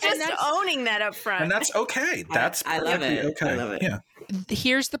just owning that up front. And that's okay. That's I love it. Okay. I love it. Yeah.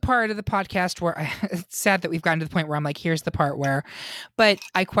 Here's the part of the podcast where it's sad that we've gotten to the point where I'm like, here's the part where, but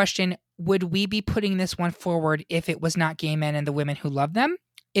I question, would we be putting this one forward if it was not gay men and the women who love them?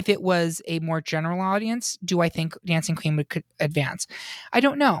 If it was a more general audience, do I think Dancing Queen could advance? I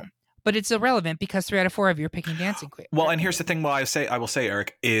don't know. But it's irrelevant because 3 out of 4 of you are picking Dancing Queen. Well, and here's the thing. I will say,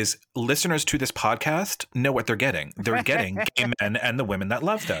 Eric, is listeners to this podcast know what they're getting. They're getting gay men and the women that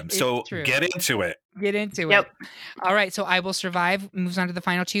love them. So get into it. Get into it. All right. So I Will Survive moves on to the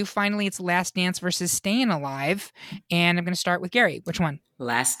final two. Finally, it's Last Dance versus Staying Alive. And I'm going to start with Gary. Which one?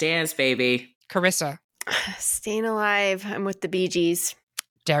 Last Dance, baby. Carissa. Staying Alive. I'm with the Bee Gees.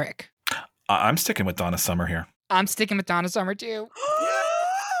 Derek. I'm sticking with Donna Summer here. I'm sticking with Donna Summer too.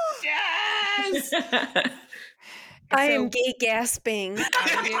 Yes! I am gay gasping.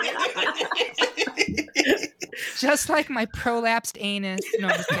 Just like my prolapsed anus. No,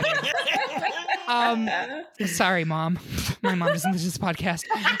 I'm just kidding. Sorry, Mom. My mom doesn't listen to this podcast.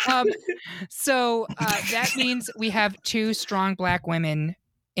 So that means we have 2 strong Black women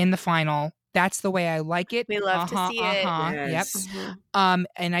in the final. That's the way I like it. We love to see it. Yes. Yep.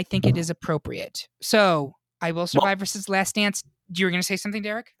 And I think it is appropriate. So I Will Survive versus Last Dance. You were going to say something,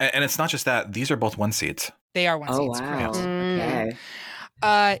 Derek? And it's not just that. These are both 1 seeds. They are 1 seeds. Wow. Correct.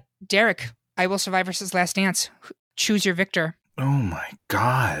 Okay. Derek, I Will Survive versus Last Dance. Choose your victor. Oh my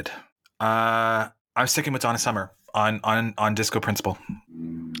God. I'm sticking with Donna Summer on Disco Principle.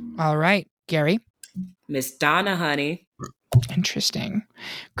 All right. Gary? Miss Donna, honey. Interesting.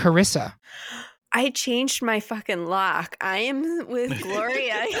 Carissa? I changed my fucking lock. I am with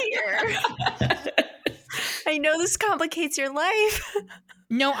Gloria here. I know this complicates your life.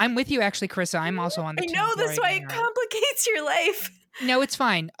 No, I'm with you, actually, Carissa. I'm also on the team. I know that's why it complicates your life. No, it's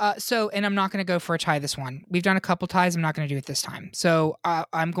fine. And I'm not going to go for a tie this one. We've done a couple ties. I'm not going to do it this time. So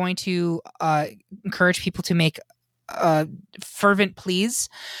I'm going to encourage people to make fervent pleas.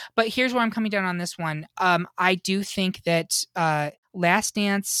 But here's where I'm coming down on this one. I do think that Last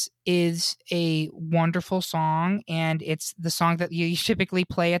Dance is a wonderful song, and it's the song that you typically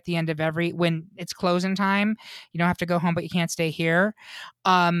play at the end of when it's closing time. You don't have to go home, but you can't stay here.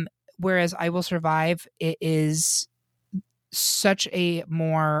 Whereas I Will Survive, it is such a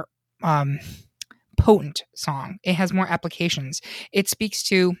more potent song. It has more applications. It speaks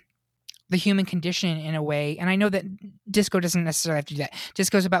to the human condition in a way. And I know that disco doesn't necessarily have to do that.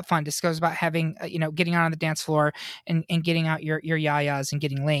 Disco is about fun. Disco is about having, getting out on the dance floor and getting out your yayas and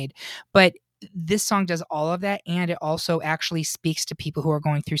getting laid. But this song does all of that, and it also actually speaks to people who are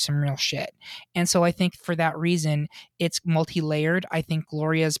going through some real shit. And so I think for that reason, it's multi-layered. I think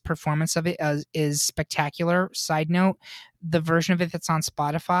Gloria's performance of it is spectacular. Side note, the version of it that's on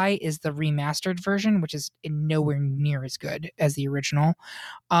Spotify is the remastered version, which is nowhere near as good as the original.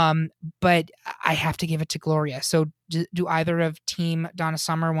 But I have to give it to Gloria. So do either of Team Donna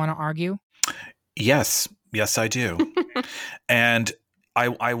Summer want to argue? Yes, I do. And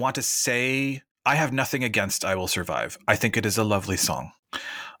I want to say I have nothing against I Will Survive. I think it is a lovely song.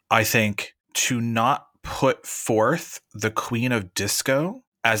 I think to not put forth the Queen of Disco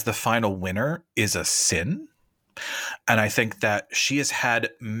as the final winner is a sin. And I think that she has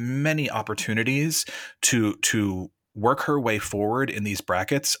had many opportunities to work her way forward in these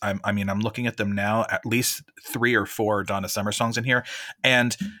brackets. I'm looking at them now, at least 3 or 4 Donna Summer songs in here.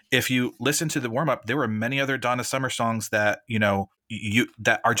 And if you listen to the warm up, there were many other Donna Summer songs that,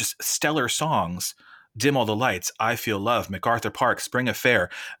 that are just stellar songs. Dim All the Lights, I Feel Love, MacArthur Park, Spring Affair,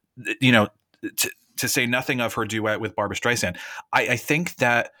 to say nothing of her duet with Barbra Streisand. I think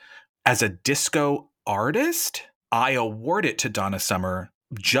that as a disco artist, I award it to Donna Summer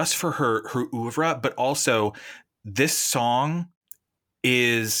just for her oeuvre, but also this song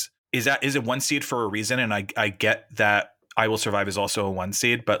is a 1 seed for a reason, and I get that I Will Survive is also a 1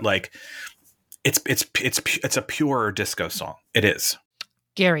 seed, but like it's a pure disco song. It is.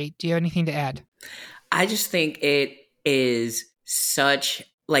 Gary, do you have anything to add? I just think it is such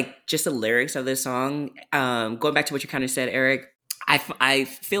just the lyrics of this song. Going back to what you kind of said, Eric, I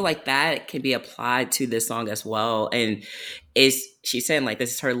feel like that can be applied to this song as well. And she's saying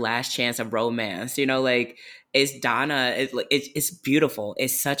this is her last chance of romance, it's Donna. It's beautiful.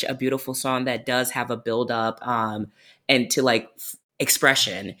 It's such a beautiful song that does have a build up, and to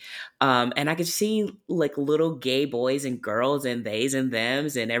expression. And I could see little gay boys and girls and theys and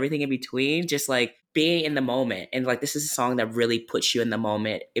thems and everything in between, just being in the moment. And this is a song that really puts you in the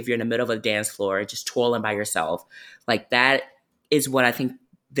moment. If you're in the middle of a dance floor, just twirling by yourself, that is what I think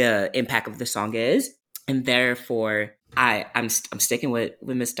the impact of the song is. And therefore I'm sticking with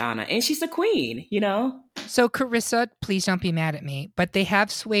Miss Donna, and she's the queen, So Carissa, please don't be mad at me, but they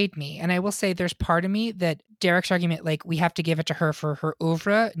have swayed me. And I will say there's part of me that Derek's argument, we have to give it to her for her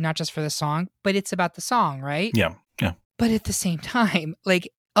oeuvre, not just for the song, but it's about the song, right? Yeah. But at the same time,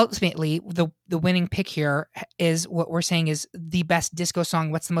 ultimately, the winning pick here is what we're saying is the best disco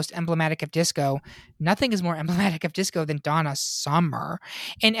song. What's the most emblematic of disco? Nothing is more emblematic of disco than Donna Summer.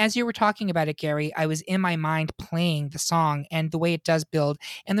 And as you were talking about it, Gary, I was in my mind playing the song and the way it does build.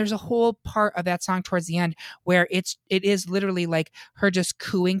 And there's a whole part of that song towards the end where it is literally her just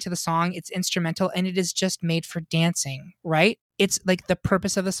cooing to the song. It's instrumental, and it is just made for dancing, right? It's the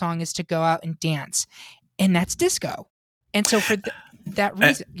purpose of the song is to go out and dance. And that's disco. And so for that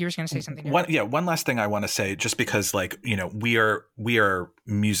reason, you were going to say something. One last thing I want to say, just because we are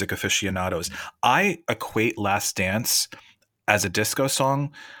music aficionados. I equate Last Dance as a disco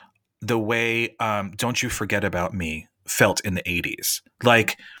song the way Don't You Forget About Me felt in the 80s.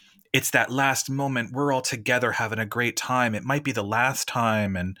 It's that last moment, we're all together having a great time. It might be the last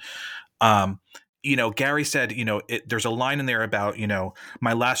time. And Gary said, there's a line in there about,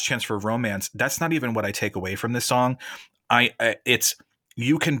 my last chance for romance. That's not even what I take away from this song. It's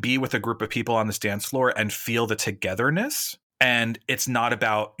you can be with a group of people on this dance floor and feel the togetherness. And it's not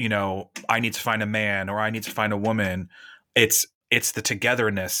about, I need to find a man or I need to find a woman. It's the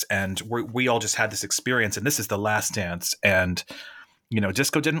togetherness. And we all just had this experience, and this is the last dance. And,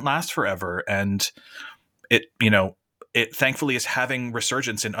 disco didn't last forever. And it thankfully is having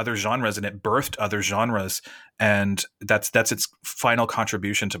resurgence in other genres, and it birthed other genres. And that's its final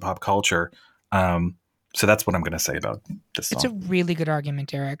contribution to pop culture. So that's what I'm going to say about this song. It's a really good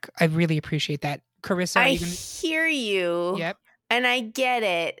argument, Eric. I really appreciate that. Carissa, I hear you. Yep. And I get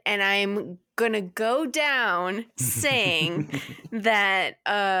it. And I'm going to go down saying that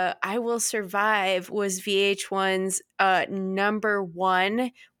I Will Survive was VH1's number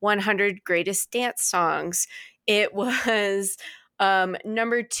 1 100 greatest dance songs. It was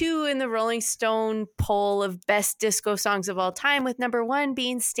Number 2 in the Rolling Stone poll of best disco songs of all time, with number 1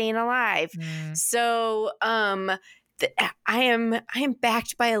 being Staying Alive. So I am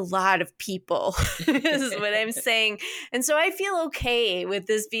backed by a lot of people is what I'm saying. And so I feel okay with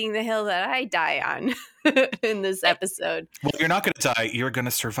this being the hill that I die on in this episode. Well, you're not going to die. You're going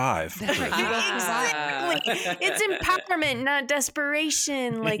to survive. Exactly. It's empowerment, not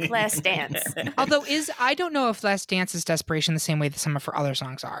desperation, like Last Dance. Although I don't know if Last Dance is desperation the same way that some of her other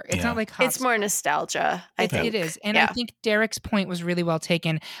songs are. It's not like it's more nostalgia. I think it is. And I think Derek's point was really well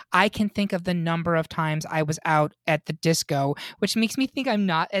taken. I can think of the number of times I was out at the disco, which makes me think I'm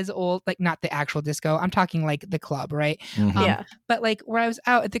not as old, like not the actual disco. I'm talking like the club, right? But like where I was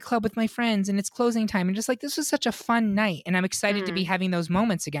out at the club with my friends and it's closing time and just like, this was such a fun night. And I'm excited to be having those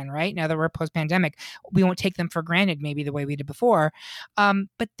moments again, right? Now that we're post-pandemic, we won't take them for granted maybe the way we did before.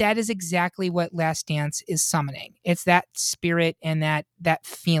 But that is exactly what Last Dance is summoning. It's that spirit and that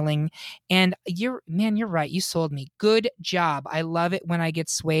feeling. And you're right. You sold me. Good job. I love it when I get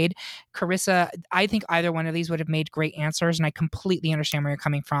swayed. Carissa, I think either one of these would have made great answers. And I completely understand where you're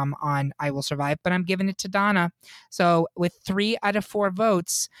coming from on I Will Survive, but I'm giving it to Donna. So with 3 out of 4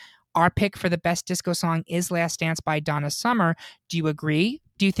 votes, our pick for the best disco song is Last Dance by Donna Summer. Do you agree?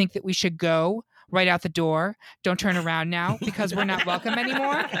 Do you think that we should go right out the door? Don't turn around now because we're not welcome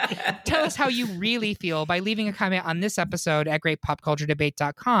anymore. Tell us how you really feel by leaving a comment on this episode at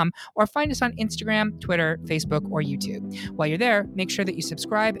greatpopculturedebate.com or find us on Instagram, Twitter, Facebook, or YouTube. While you're there, make sure that you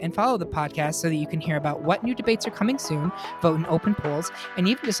subscribe and follow the podcast so that you can hear about what new debates are coming soon, vote in open polls, and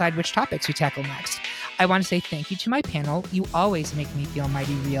even decide which topics we tackle next. I want to say thank you to my panel. You always make me feel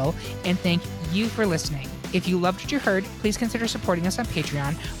mighty real, and thank you for listening. If you loved what you heard, please consider supporting us on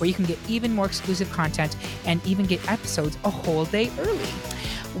Patreon, where you can get even more exclusive content and even get episodes a whole day early.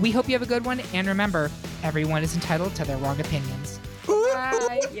 We hope you have a good one, and remember, everyone is entitled to their wrong opinions.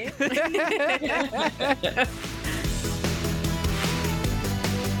 Bye.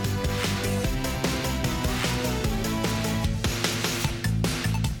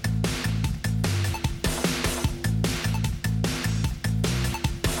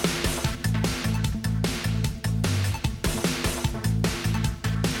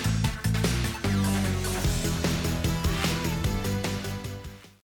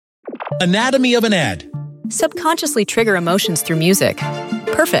 Anatomy of an ad. Subconsciously trigger emotions through music.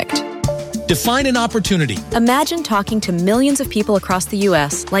 Perfect. Define an opportunity. Imagine talking to millions of people across the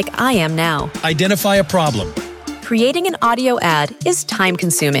U.S. like I am now. Identify a problem. Creating an audio ad is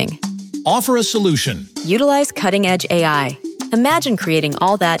time-consuming. Offer a solution. Utilize cutting-edge AI. Imagine creating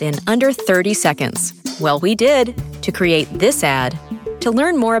all that in under 30 seconds. Well, we did to create this ad. To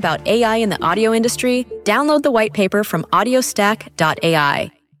learn more about AI in the audio industry, download the white paper from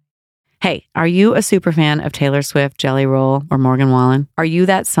audiostack.ai. Hey, are you a superfan of Taylor Swift, Jelly Roll, or Morgan Wallen? Are you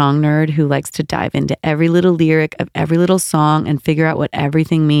that song nerd who likes to dive into every little lyric of every little song and figure out what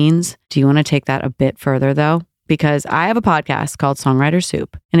everything means? Do you want to take that a bit further, though? Because I have a podcast called Songwriter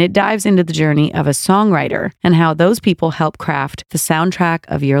Soup, and it dives into the journey of a songwriter and how those people help craft the soundtrack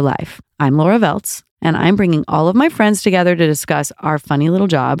of your life. I'm Laura Veltz, and I'm bringing all of my friends together to discuss our funny little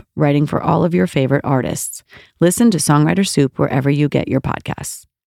job writing for all of your favorite artists. Listen to Songwriter Soup wherever you get your podcasts.